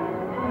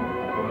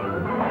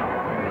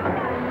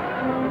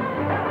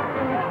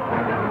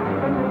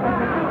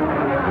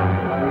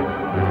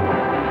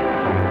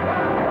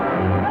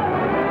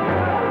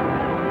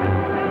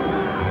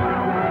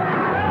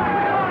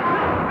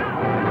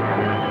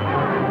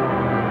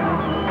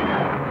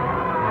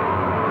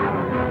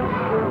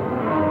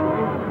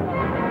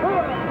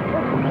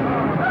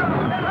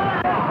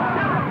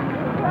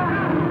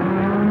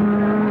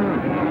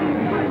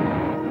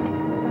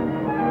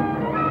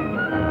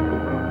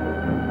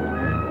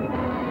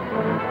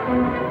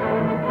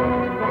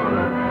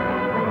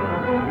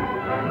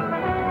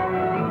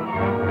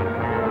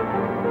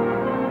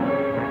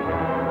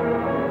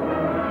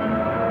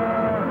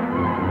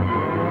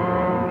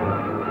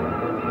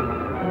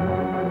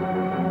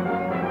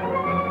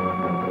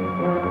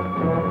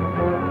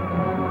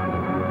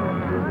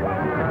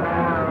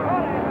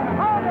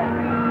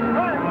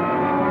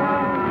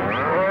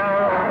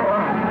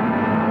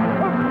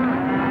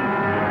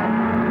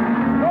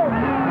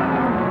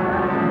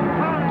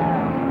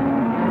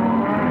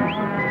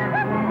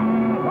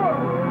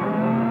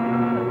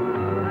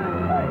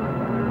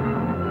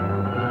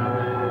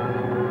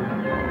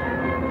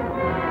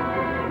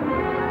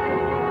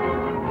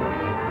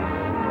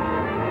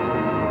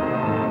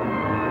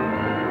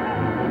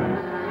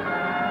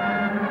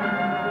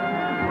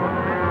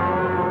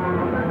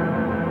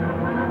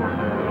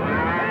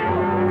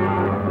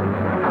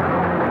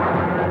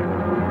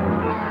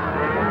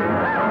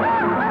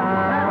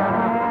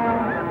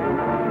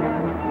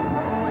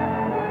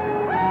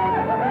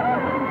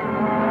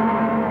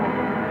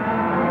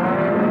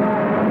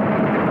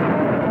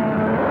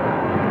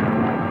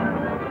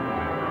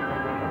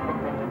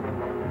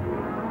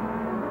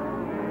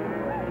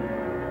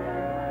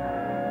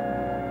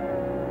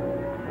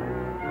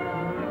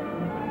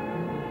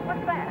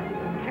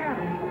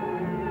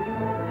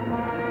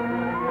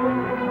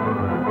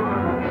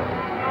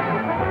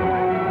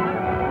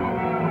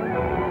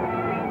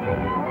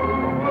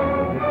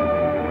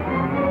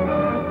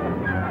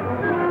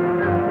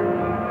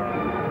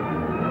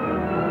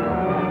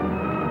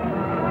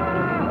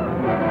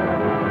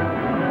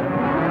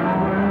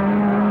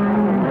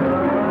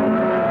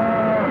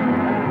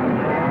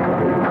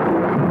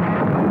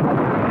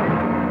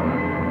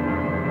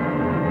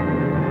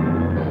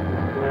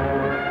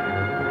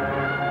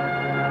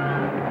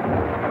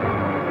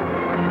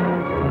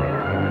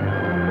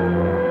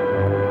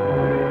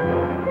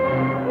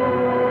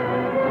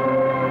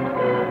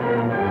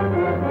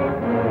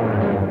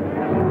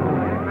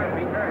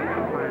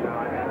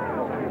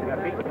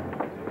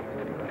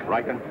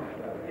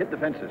 hit the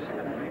fences.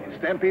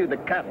 Stampeded the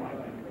cattle.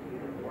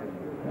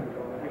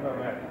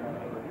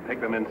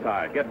 Take them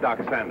inside. Get Doc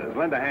Sanders.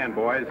 Lend a hand,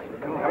 boys.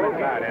 Come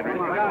inside, Henry.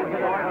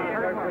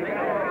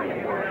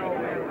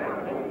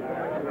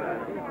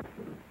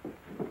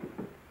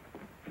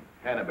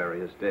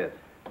 Hannaberry is dead.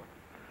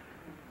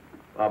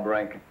 Bob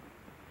Rank.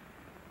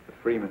 The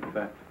Freeman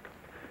fact.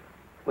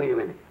 Wait a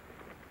minute.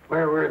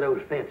 Where were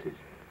those fences?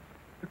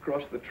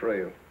 Across the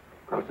trail.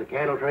 Across the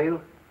cattle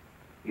trail?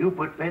 You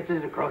put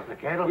fences across the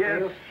cattle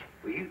trail? Yes.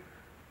 Well,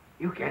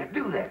 you can't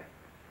do that.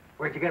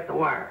 Where'd you get the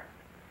wire?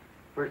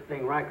 First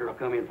thing Riker will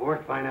come in for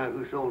is find out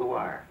who sold the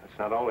wire. That's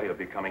not all he'll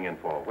be coming in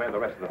for. Where are the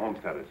rest of the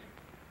homesteaders?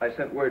 I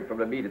sent word from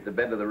the meet at the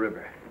bend of the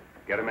river.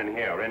 Get them in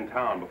here, in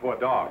town, before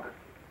dark.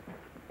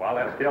 While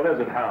there still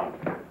is a town.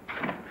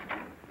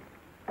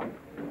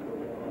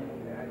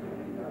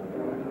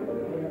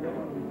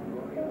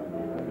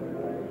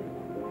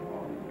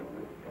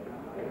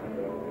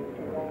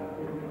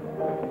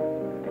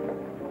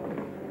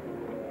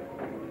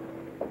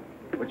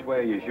 Which way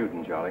are you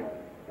shooting, Charlie?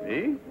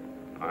 Me?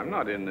 I'm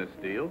not in this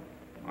deal.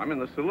 I'm in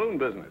the saloon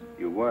business.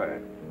 You were.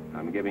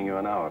 I'm giving you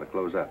an hour to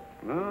close up.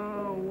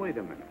 Oh, wait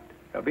a minute.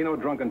 There'll be no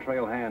drunken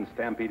trail hands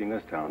stampeding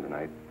this town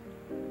tonight.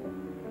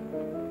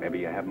 Maybe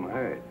you haven't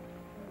heard.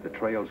 The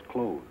trail's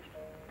closed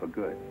for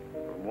good.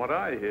 From what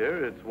I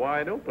hear, it's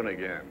wide open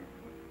again.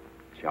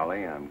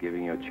 Charlie, I'm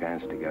giving you a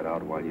chance to get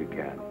out while you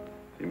can.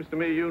 Seems to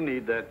me you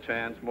need that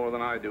chance more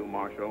than I do,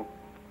 Marshal.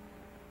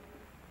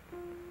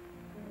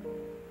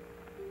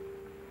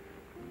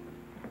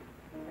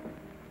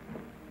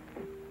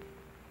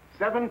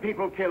 Seven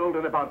people killed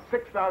and about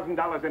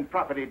 $6,000 in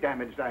property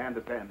damaged, I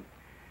understand.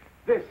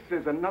 This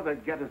is another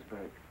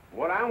Gettysburg.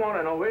 What I want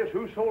to know is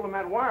who sold them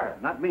that wire?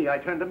 Not me. I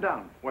turned them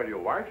down. Well, your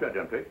wire said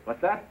empty.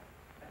 What's that?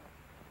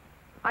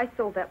 I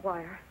sold that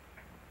wire.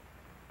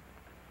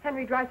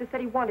 Henry Deiser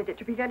said he wanted it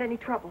to prevent any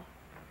trouble.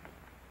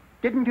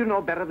 Didn't you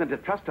know better than to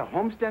trust a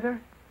homesteader?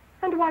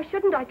 And why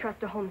shouldn't I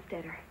trust a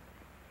homesteader?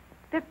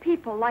 They're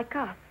people like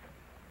us.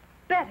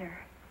 Better.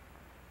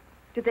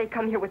 Do they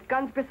come here with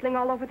guns bristling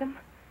all over them?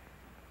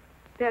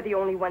 They're the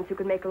only ones who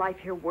can make life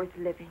here worth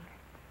living.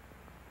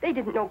 They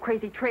didn't know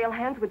crazy trail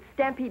hands would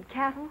stampede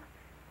cattle.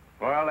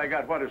 Well, they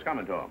got what is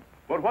coming to them.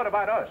 But what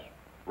about us?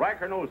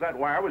 Riker knows that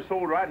wire was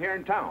sold right here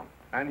in town,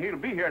 and he'll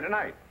be here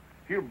tonight.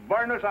 He'll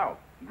burn us out,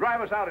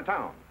 drive us out of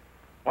town.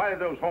 Why did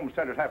those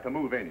homesteaders have to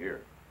move in here?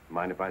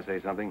 Mind if I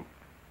say something?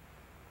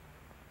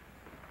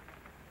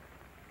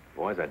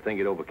 Boys, I'd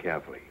think it over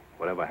carefully.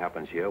 Whatever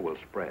happens here will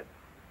spread.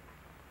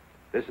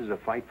 This is a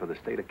fight for the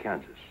state of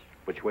Kansas,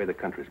 which way the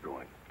country's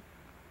going.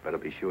 Better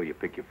be sure you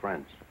pick your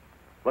friends.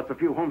 What's a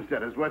few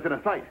homesteaders worth in a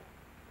fight?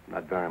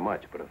 Not very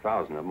much, but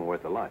 1,000 of them are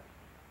worth a lot.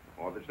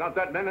 Well, there's not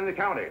that many in the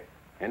county.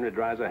 Henry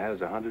Deiser has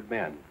 100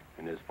 men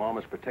in his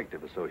Farmers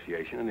Protective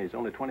Association, and he's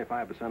only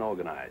 25%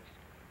 organized.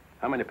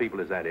 How many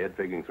people is that, Ed,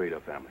 figuring 3 to a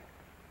family?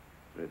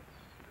 It's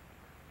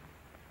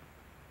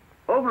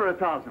over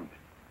 1,000.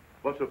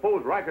 Well,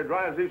 suppose Riker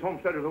drives these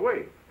homesteaders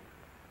away.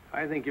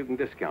 I think you can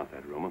discount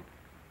that rumor.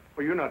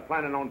 Well, you're not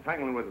planning on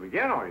tangling with them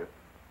again, are you?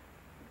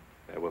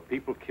 There were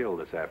people killed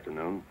this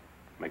afternoon.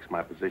 Makes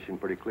my position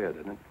pretty clear,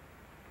 doesn't it?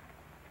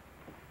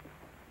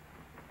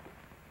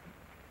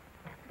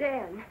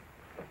 Dan,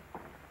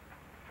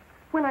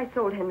 when I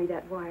sold Henry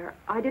that wire,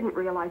 I didn't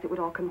realize it would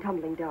all come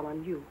tumbling down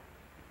on you.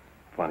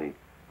 Funny.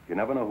 You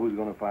never know who's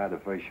going to fire the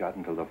first shot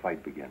until the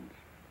fight begins.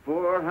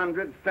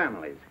 400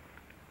 families.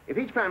 If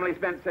each family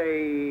spent,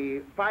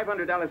 say,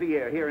 $500 a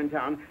year here in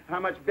town,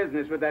 how much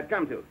business would that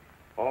come to?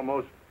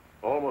 Almost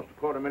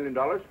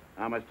 $250,000.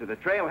 How much do the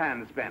trail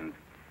hands spend?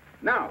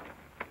 Now,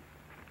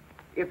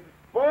 if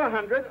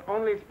 400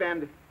 only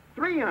spend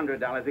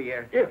 $300 a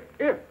year... If.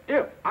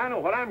 I know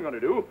what I'm going to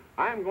do.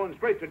 I'm going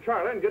straight to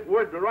Charlie and get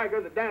word to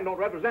Riker that Dan don't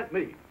represent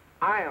me.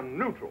 I am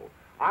neutral.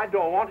 I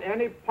don't want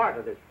any part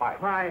of this fight.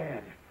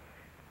 Quiet.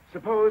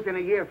 Suppose in a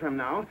year from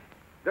now,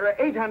 there are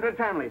 800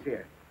 families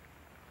here.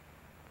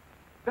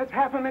 That's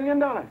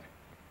 $500,000.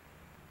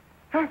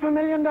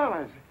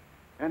 $500,000.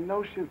 And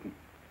no shooting.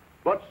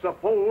 But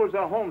suppose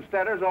the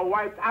homesteaders are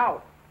wiped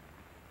out.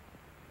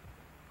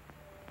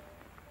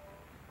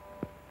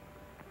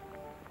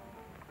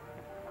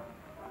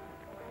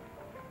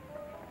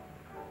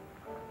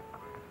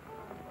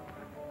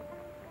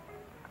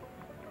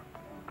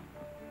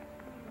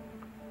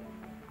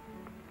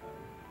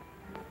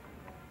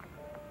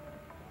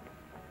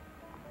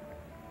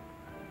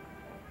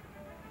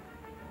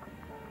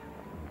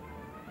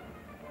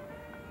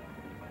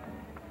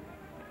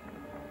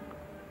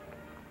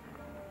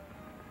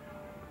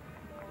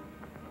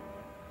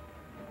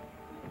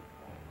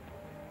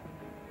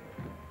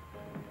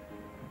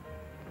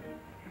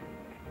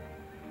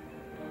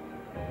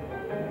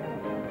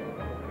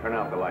 Turn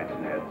out the lights,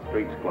 Ned.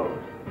 Street's closed.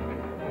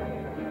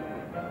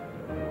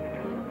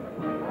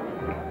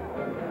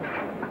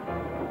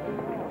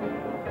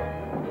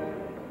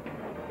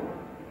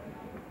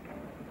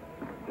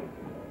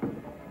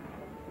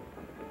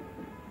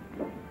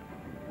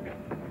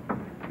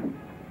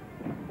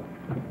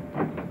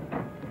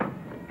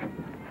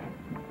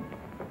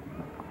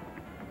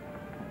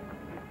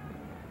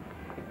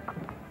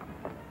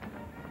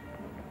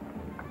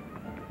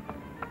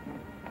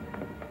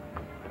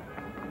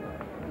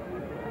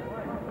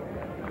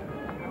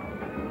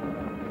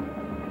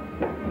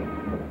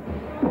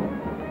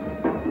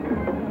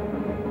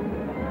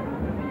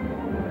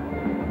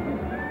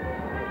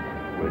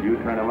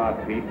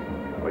 out, Pete,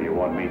 or you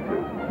want me to?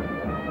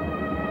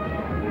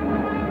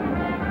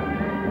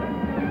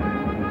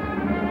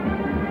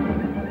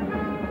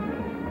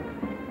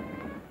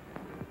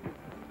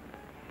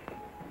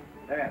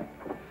 Dan,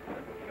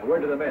 a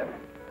word to the men.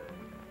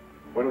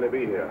 When'll they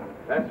be here?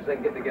 Fast as they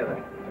can get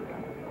together.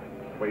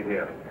 Wait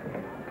here.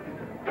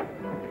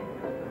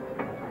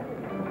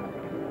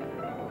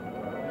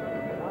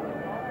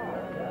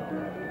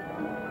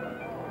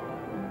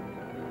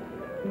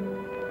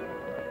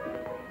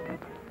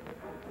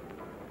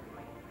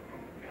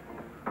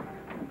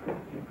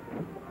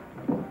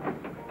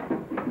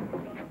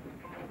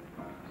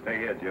 Stay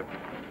here, Jip.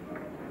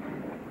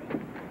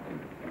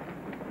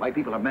 My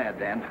people are mad,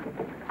 Dan.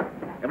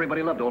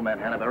 Everybody loved old man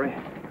Hannaberry.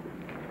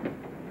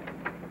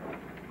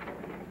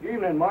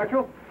 Evening,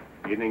 Marshal.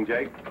 Evening,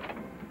 Jake.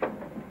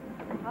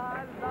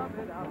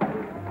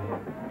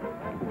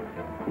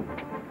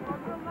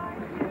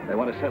 They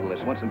want to settle this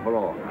once and for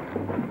all.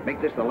 Make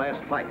this the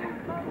last fight.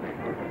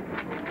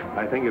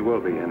 I think it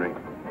will be, Henry.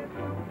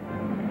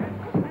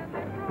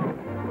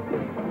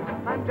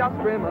 I'm just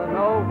brimming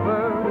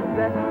over with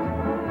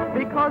zest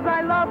because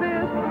I love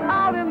it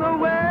out in the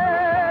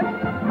west.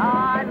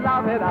 I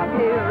love it out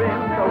here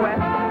in the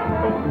west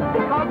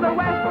because the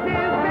west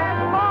is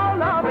best for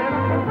loving.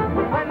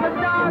 When the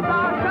stars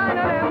are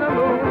shining and the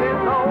moon is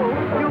low,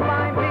 you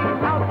find me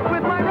out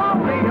with my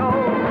Romeo.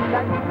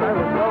 That's where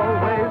it's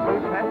always so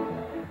best.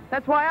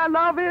 That's why I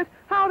love it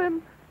out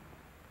in...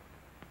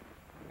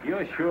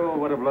 You sure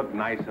would have looked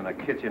nice in a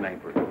kitchen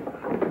apron.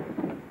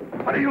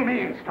 What do you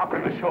mean,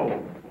 stopping the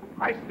show?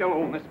 I still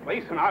own this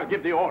place, and I'll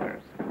give the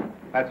orders.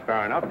 That's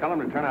fair enough. Tell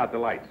them to turn out the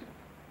lights.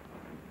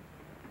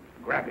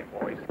 Grab it,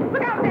 boys.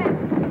 Look out,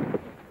 Dan!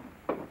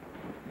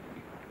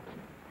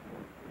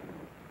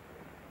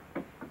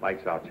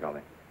 Lights out,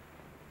 Charlie.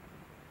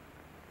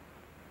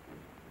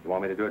 You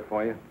want me to do it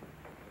for you?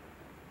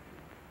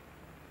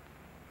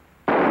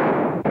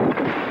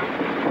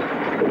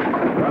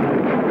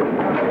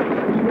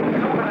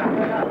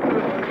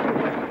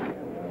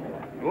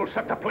 You'll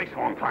set the place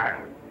on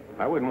fire.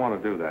 I wouldn't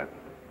want to do that.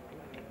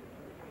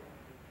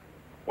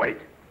 Wait.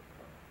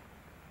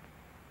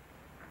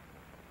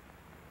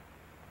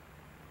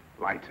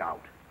 Lights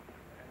out.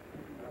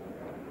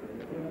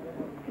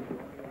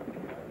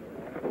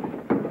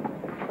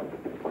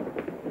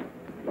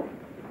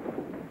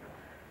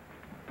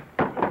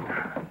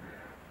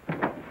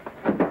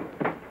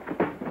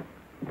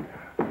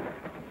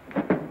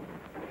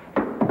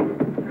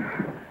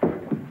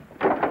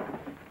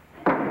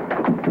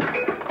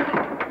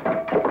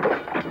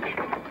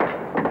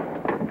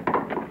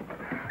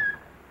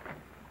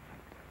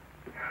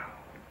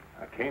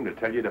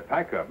 Tell you to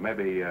pack up.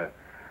 Maybe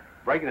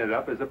breaking it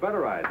up is a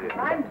better idea.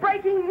 I'm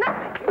breaking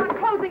nothing. You're not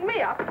closing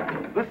me up.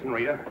 Listen,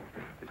 Rita.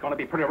 It's going to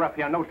be pretty rough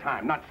here in no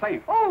time. Not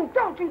safe. Oh,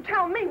 don't you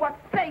tell me what's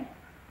safe.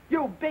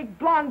 You big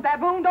blonde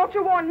baboon, don't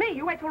you warn me.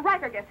 You wait till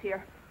Riker gets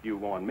here. You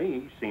warn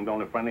me. Seemed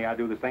only friendly I'd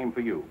do the same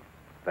for you.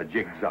 The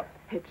jig's up.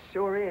 It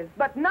sure is.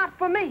 But not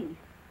for me.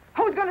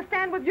 Who's going to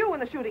stand with you when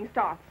the shooting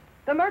starts?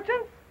 The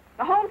merchants?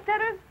 The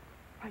homesteaders?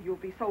 Oh, you'll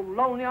be so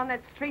lonely on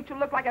that street you'll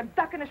look like a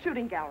duck in a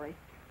shooting gallery.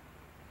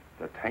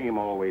 The tame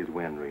always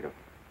win, Rita.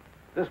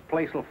 This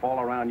place will fall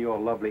around your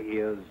lovely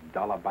ears,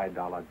 dollar by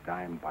dollar,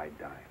 dime by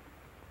dime.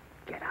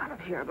 Get out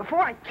of here before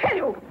I kill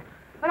you.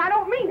 And I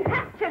don't mean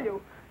half kill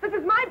you. This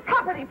is my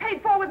property,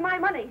 paid for with my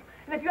money.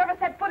 And if you ever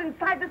set foot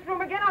inside this room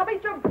again, I'll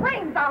beat your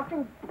brains out,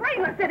 you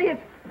brainless idiot.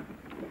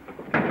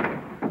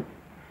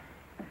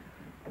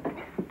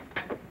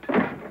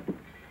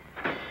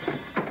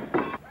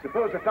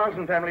 Suppose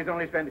 1,000 families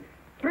only spend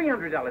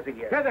 $300 a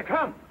year. Here they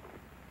come.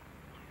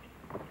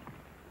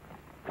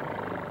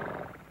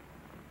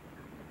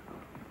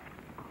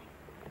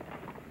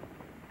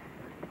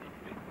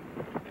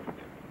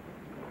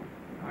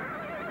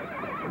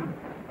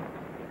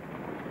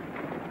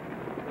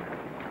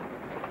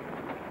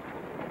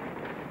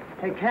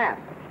 Hey, Cap,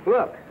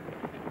 look.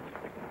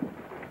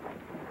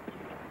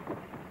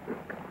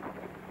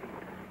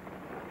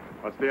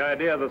 What's the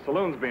idea of the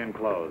saloons being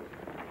closed?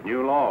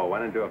 New law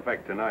went into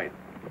effect tonight.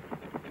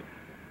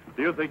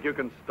 Do you think you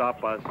can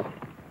stop us?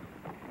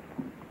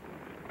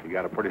 You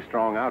got a pretty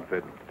strong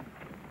outfit.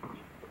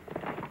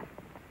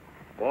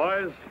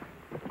 Boys,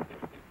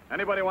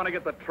 anybody want to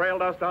get the trail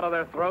dust out of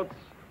their throats?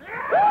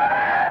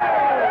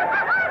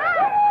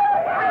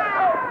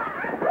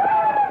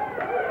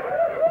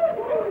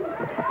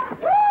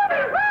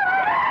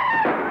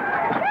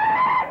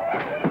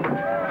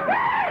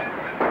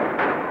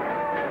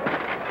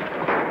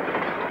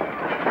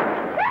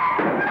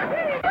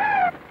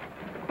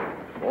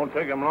 Won't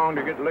take them long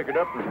to get liquored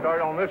up and start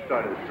on this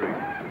side of the street.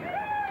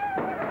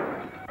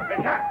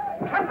 Hey,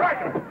 Cap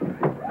Riker!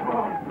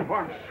 Oh,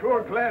 I'm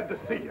sure glad to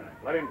see you.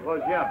 Let him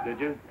close you up, did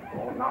you?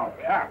 Oh, now,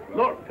 Cap,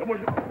 look. It was...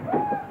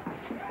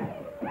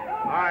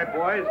 All right,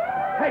 boys.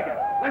 Take it.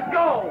 Let's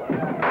go!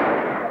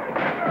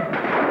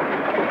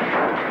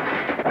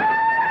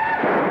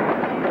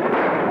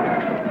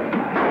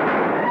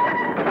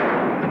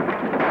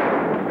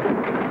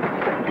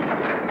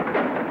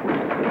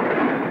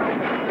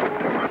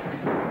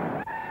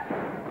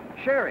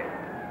 Sherry.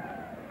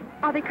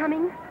 Are they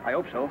coming? I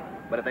hope so.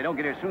 But if they don't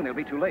get here soon, they'll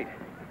be too late.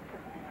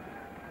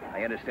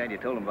 I understand you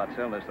told them about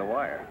selling us the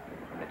wire.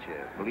 That you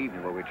believed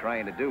in what we're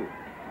trying to do.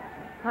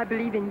 I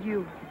believe in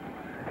you.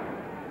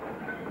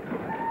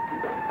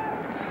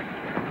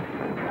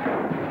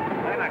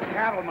 Let a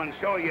cattleman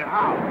show you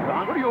how,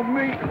 son. What do you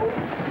mean?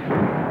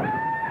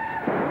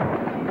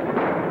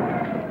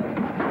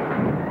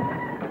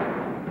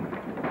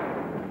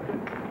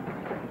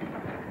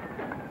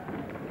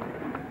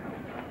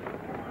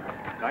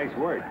 Nice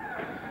work.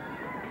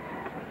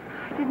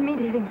 I didn't mean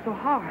to hit him so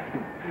hard.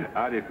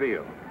 How do you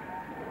feel?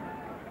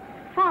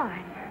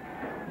 Fine.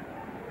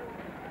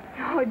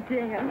 Oh,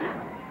 Dan.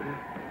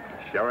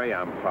 Sherry,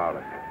 I'm proud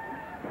of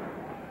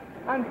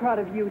you. I'm proud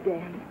of you,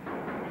 Dan.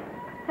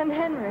 And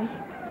Henry.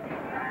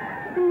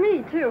 And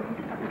me, too.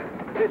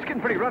 It's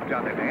getting pretty rough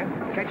down there, Dan.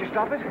 Can't you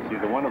stop it?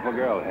 She's a wonderful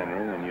girl,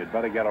 Henry, and you'd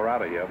better get her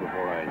out of here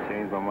before I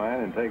change my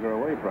mind and take her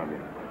away from you.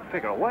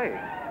 Take her away?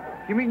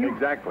 You mean you...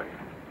 Exactly.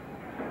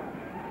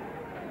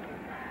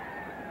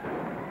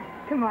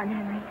 Come on,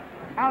 Henry.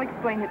 I'll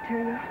explain it to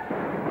you.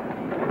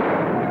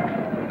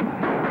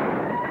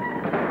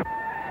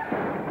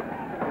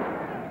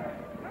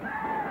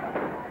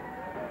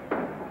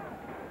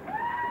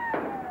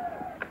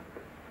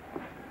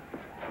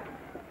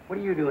 What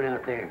are you doing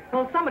out there?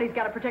 Well, somebody's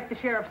got to protect the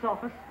sheriff's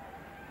office.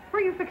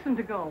 Where are you fixing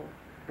to go?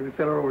 Every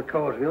fellow over at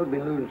Causeville's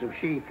been losing some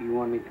sheep. You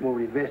want me to come over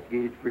and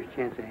investigate it first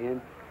chance I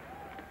had?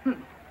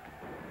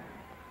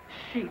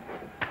 Sheep.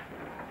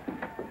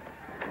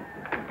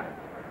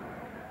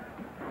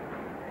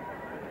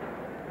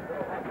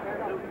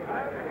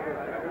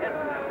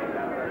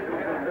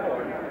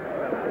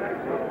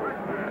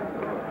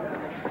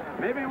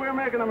 Maybe we're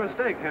making a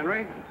mistake,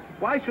 Henry.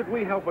 Why should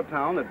we help a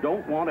town that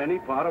don't want any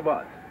part of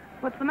us?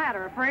 What's the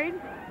matter, afraid?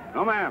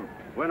 No, ma'am.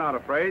 We're not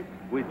afraid.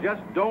 We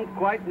just don't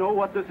quite know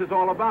what this is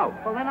all about.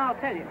 Well, then I'll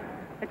tell you.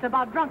 It's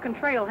about drunken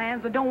trail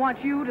hands that don't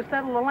want you to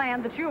settle the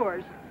land that's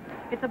yours.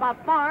 It's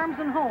about farms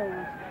and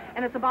homes.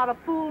 And it's about a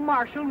fool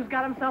marshal who's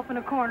got himself in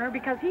a corner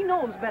because he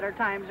knows better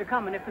times are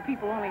coming if the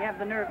people only have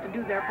the nerve to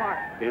do their part.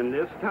 In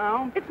this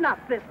town? It's not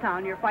this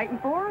town you're fighting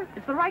for.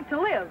 It's the right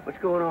to live. What's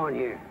going on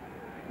here?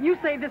 You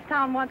say this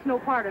town wants no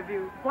part of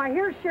you. Why,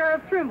 here's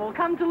Sheriff Trimble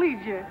come to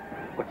lead you.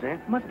 What's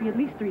that? Must be at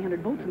least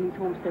 300 votes in these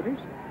homesteaders.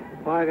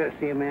 Well, I gotta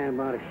see a man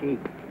about a sheep.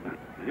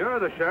 You're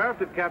the sheriff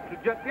that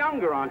captured Jet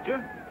Younger, aren't you?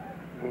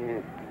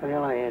 Yeah.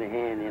 Well, I had a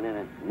hand in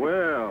it.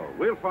 Well,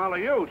 we'll follow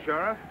you,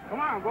 Sheriff. Come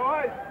on,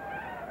 boys.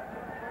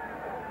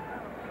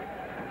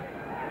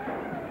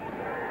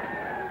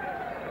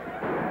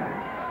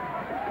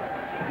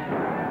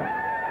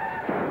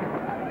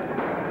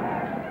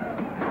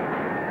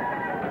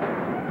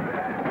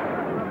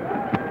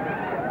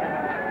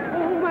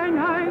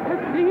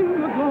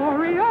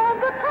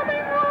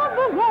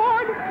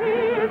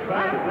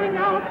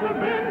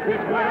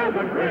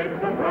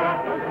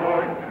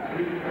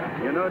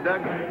 You know,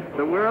 Doug,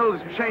 the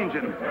world's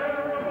changing.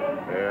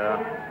 Yeah,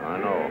 I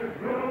know.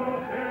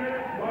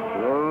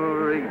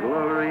 Glory,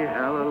 glory,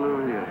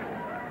 hallelujah.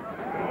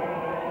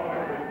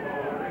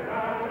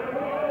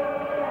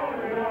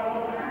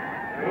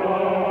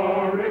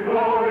 Glory,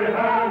 glory,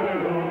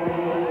 hallelujah.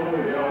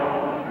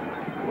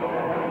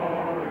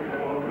 Glory,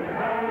 glory,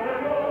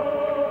 hallelujah.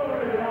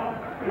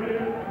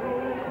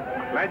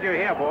 Glad you're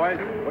here, boys.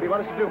 What do you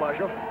want us to do,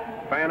 Marshal?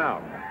 Fan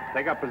out.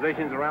 Take up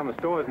positions around the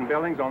stores and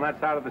buildings on that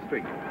side of the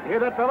street. You hear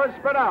that, fellas?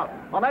 Spread out.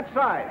 On that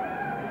side.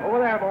 Over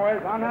there,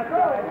 boys. On that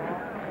side.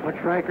 What's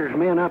Riker's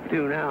men up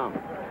to now?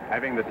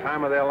 Having the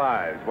time of their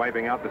lives,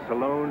 wiping out the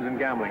saloons and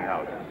gambling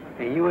houses.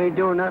 And you ain't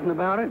doing nothing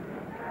about it?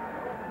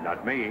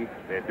 Not me.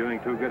 They're doing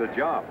too good a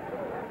job.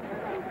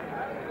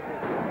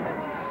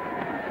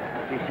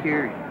 This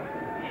here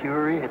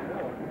sure is.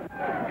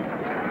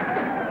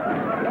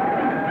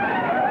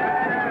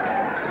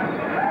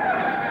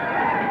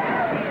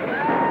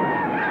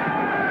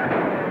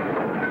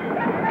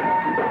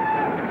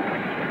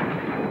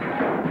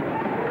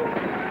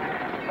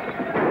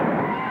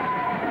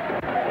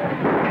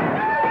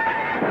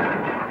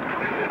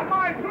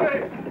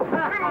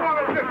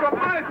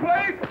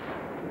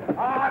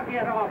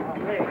 Get off of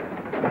me.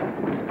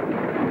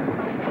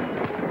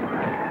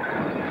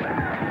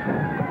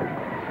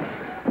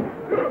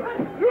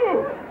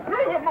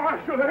 You're the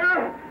marshal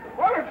here.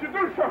 Why don't you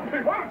do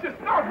something? Why don't you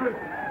stop it?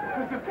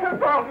 There's a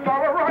 $10,000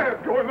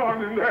 riot going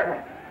on in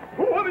there.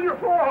 What are you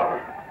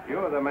for?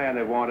 You're the man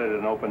that wanted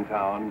an open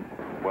town.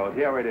 Well,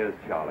 here it is,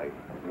 Charlie.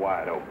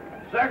 Wide open.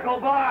 Circle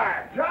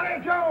Bar. Johnny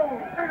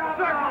Jones. Circle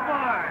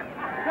Bar.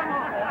 Come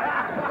on.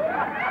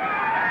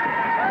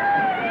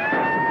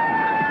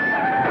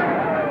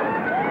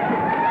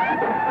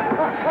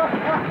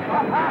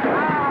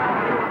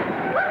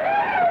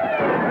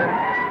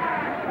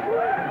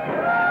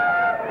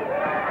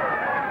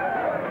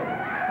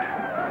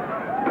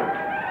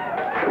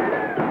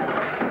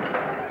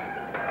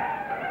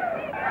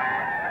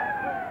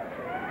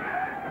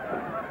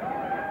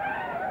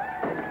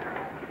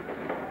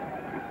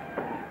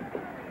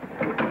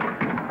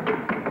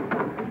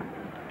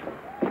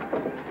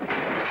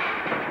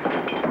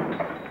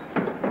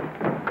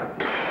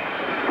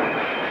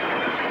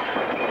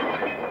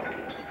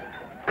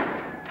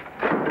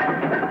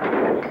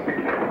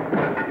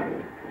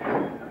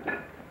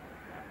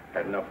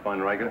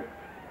 Riker?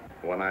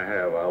 When I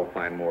have, I'll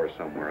find more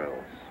somewhere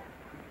else.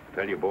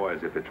 Tell your boys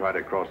if they try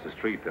to cross the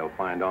street, they'll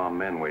find armed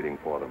men waiting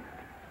for them.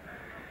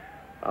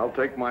 I'll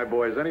take my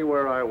boys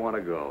anywhere I want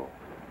to go.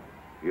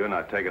 You're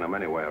not taking them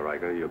anywhere,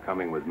 Riker. You're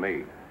coming with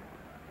me.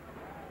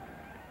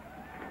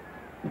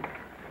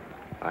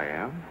 I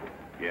am?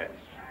 Yes.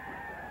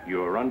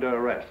 You're under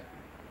arrest.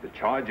 The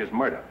charge is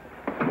murder.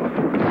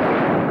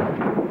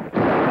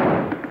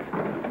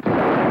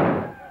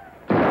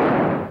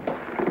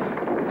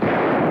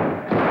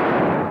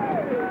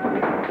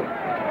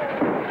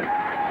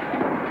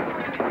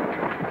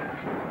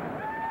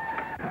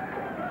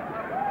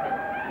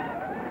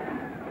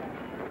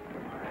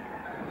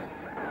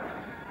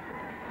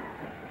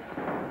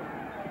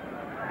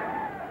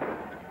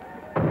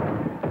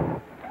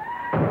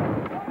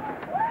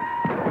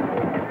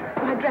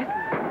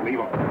 Leave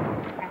them.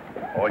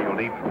 All you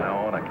leave from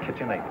now on are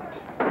kitchen aprons.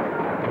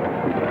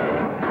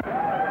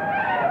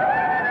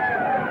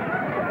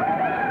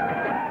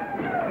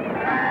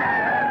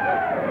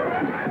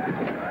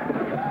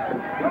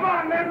 Come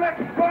on, men,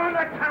 let's go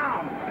into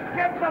town.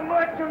 Get the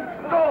merchant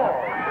store.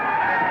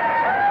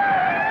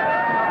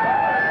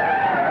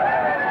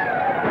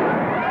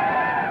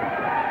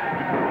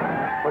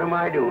 What am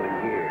I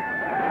doing here?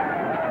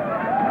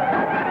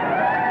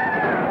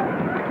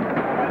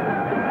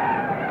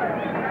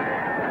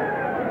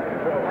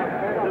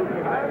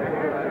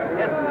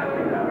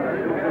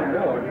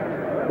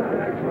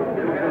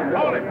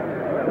 Hold it!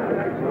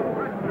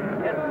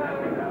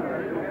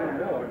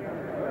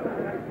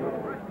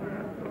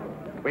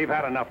 We've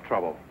had enough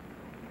trouble.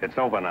 It's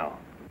over now.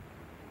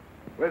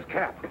 Where's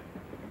Cap?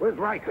 Where's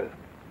Riker?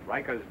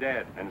 Riker's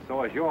dead, and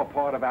so is your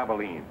part of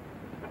Abilene.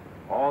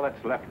 All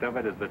that's left of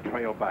it is the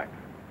trail back.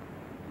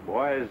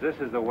 Boys, this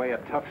is the way a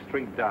tough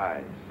street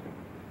dies.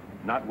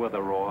 Not with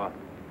a roar,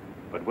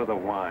 but with a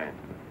whine.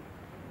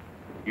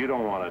 You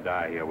don't want to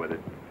die here with it.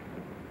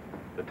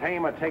 The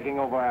tame are taking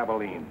over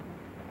Abilene,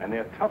 and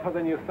they're tougher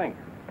than you think.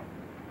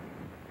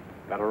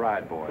 Got a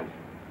ride, boys.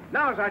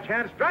 Now's our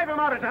chance. Drive him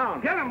out of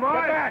town. Get him, boy.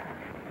 Get back!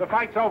 The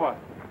fight's over.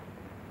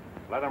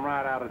 Let him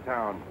ride out of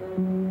town.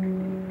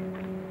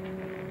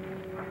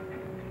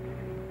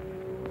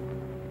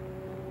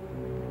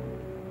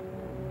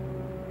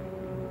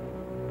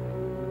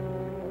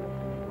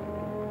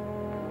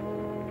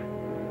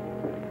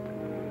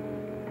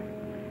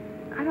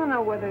 I don't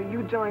know whether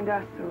you joined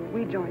us or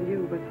we joined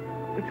you, but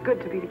it's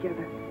good to be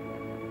together.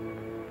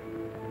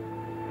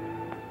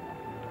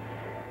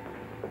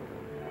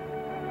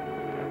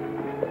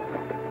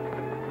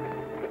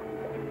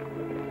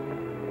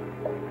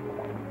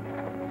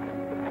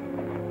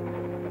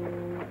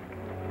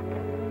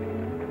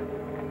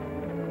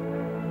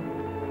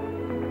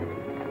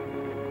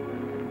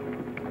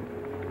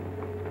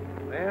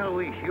 Well,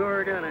 we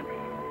sure done it.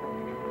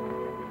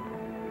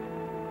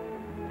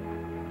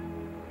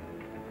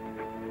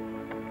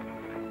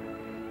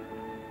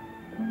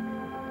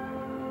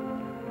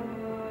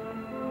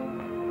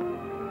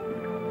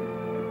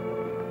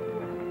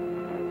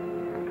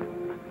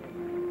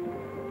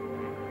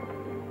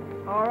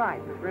 All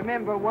right, but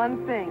remember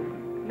one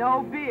thing.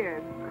 No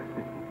beers.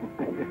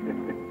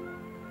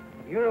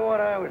 You know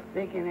what I was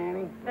thinking,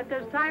 Annie? That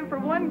there's time for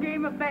one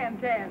game of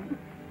Bantan.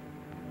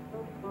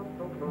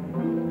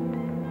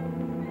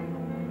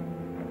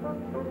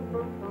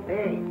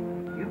 Hey,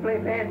 you play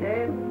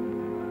Bantan?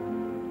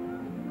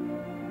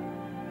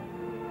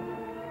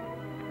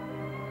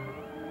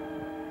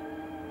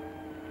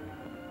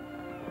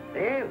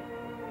 Dave,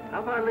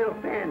 how about a little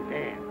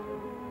Bantan?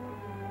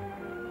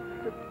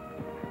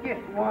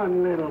 Just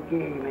one little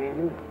game,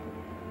 Annie.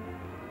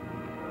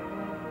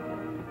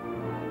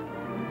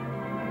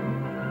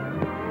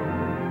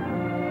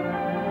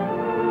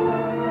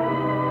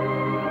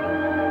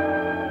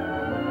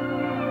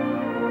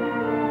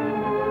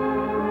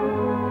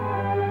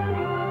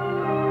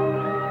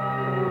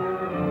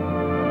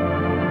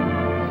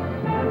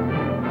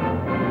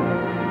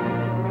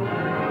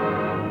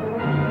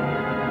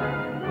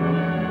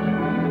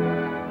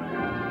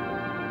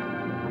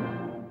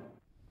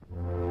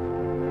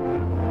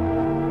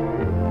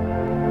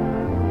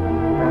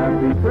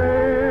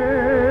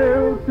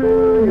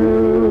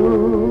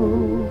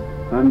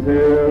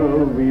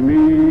 Until we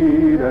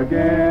meet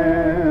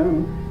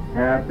again,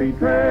 happy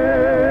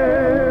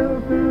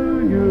trails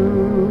to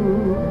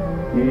you.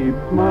 Keep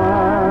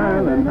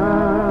smiling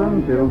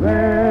until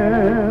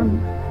then,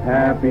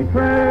 happy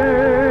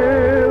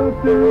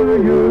trails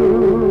to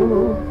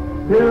you.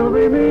 Till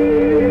we meet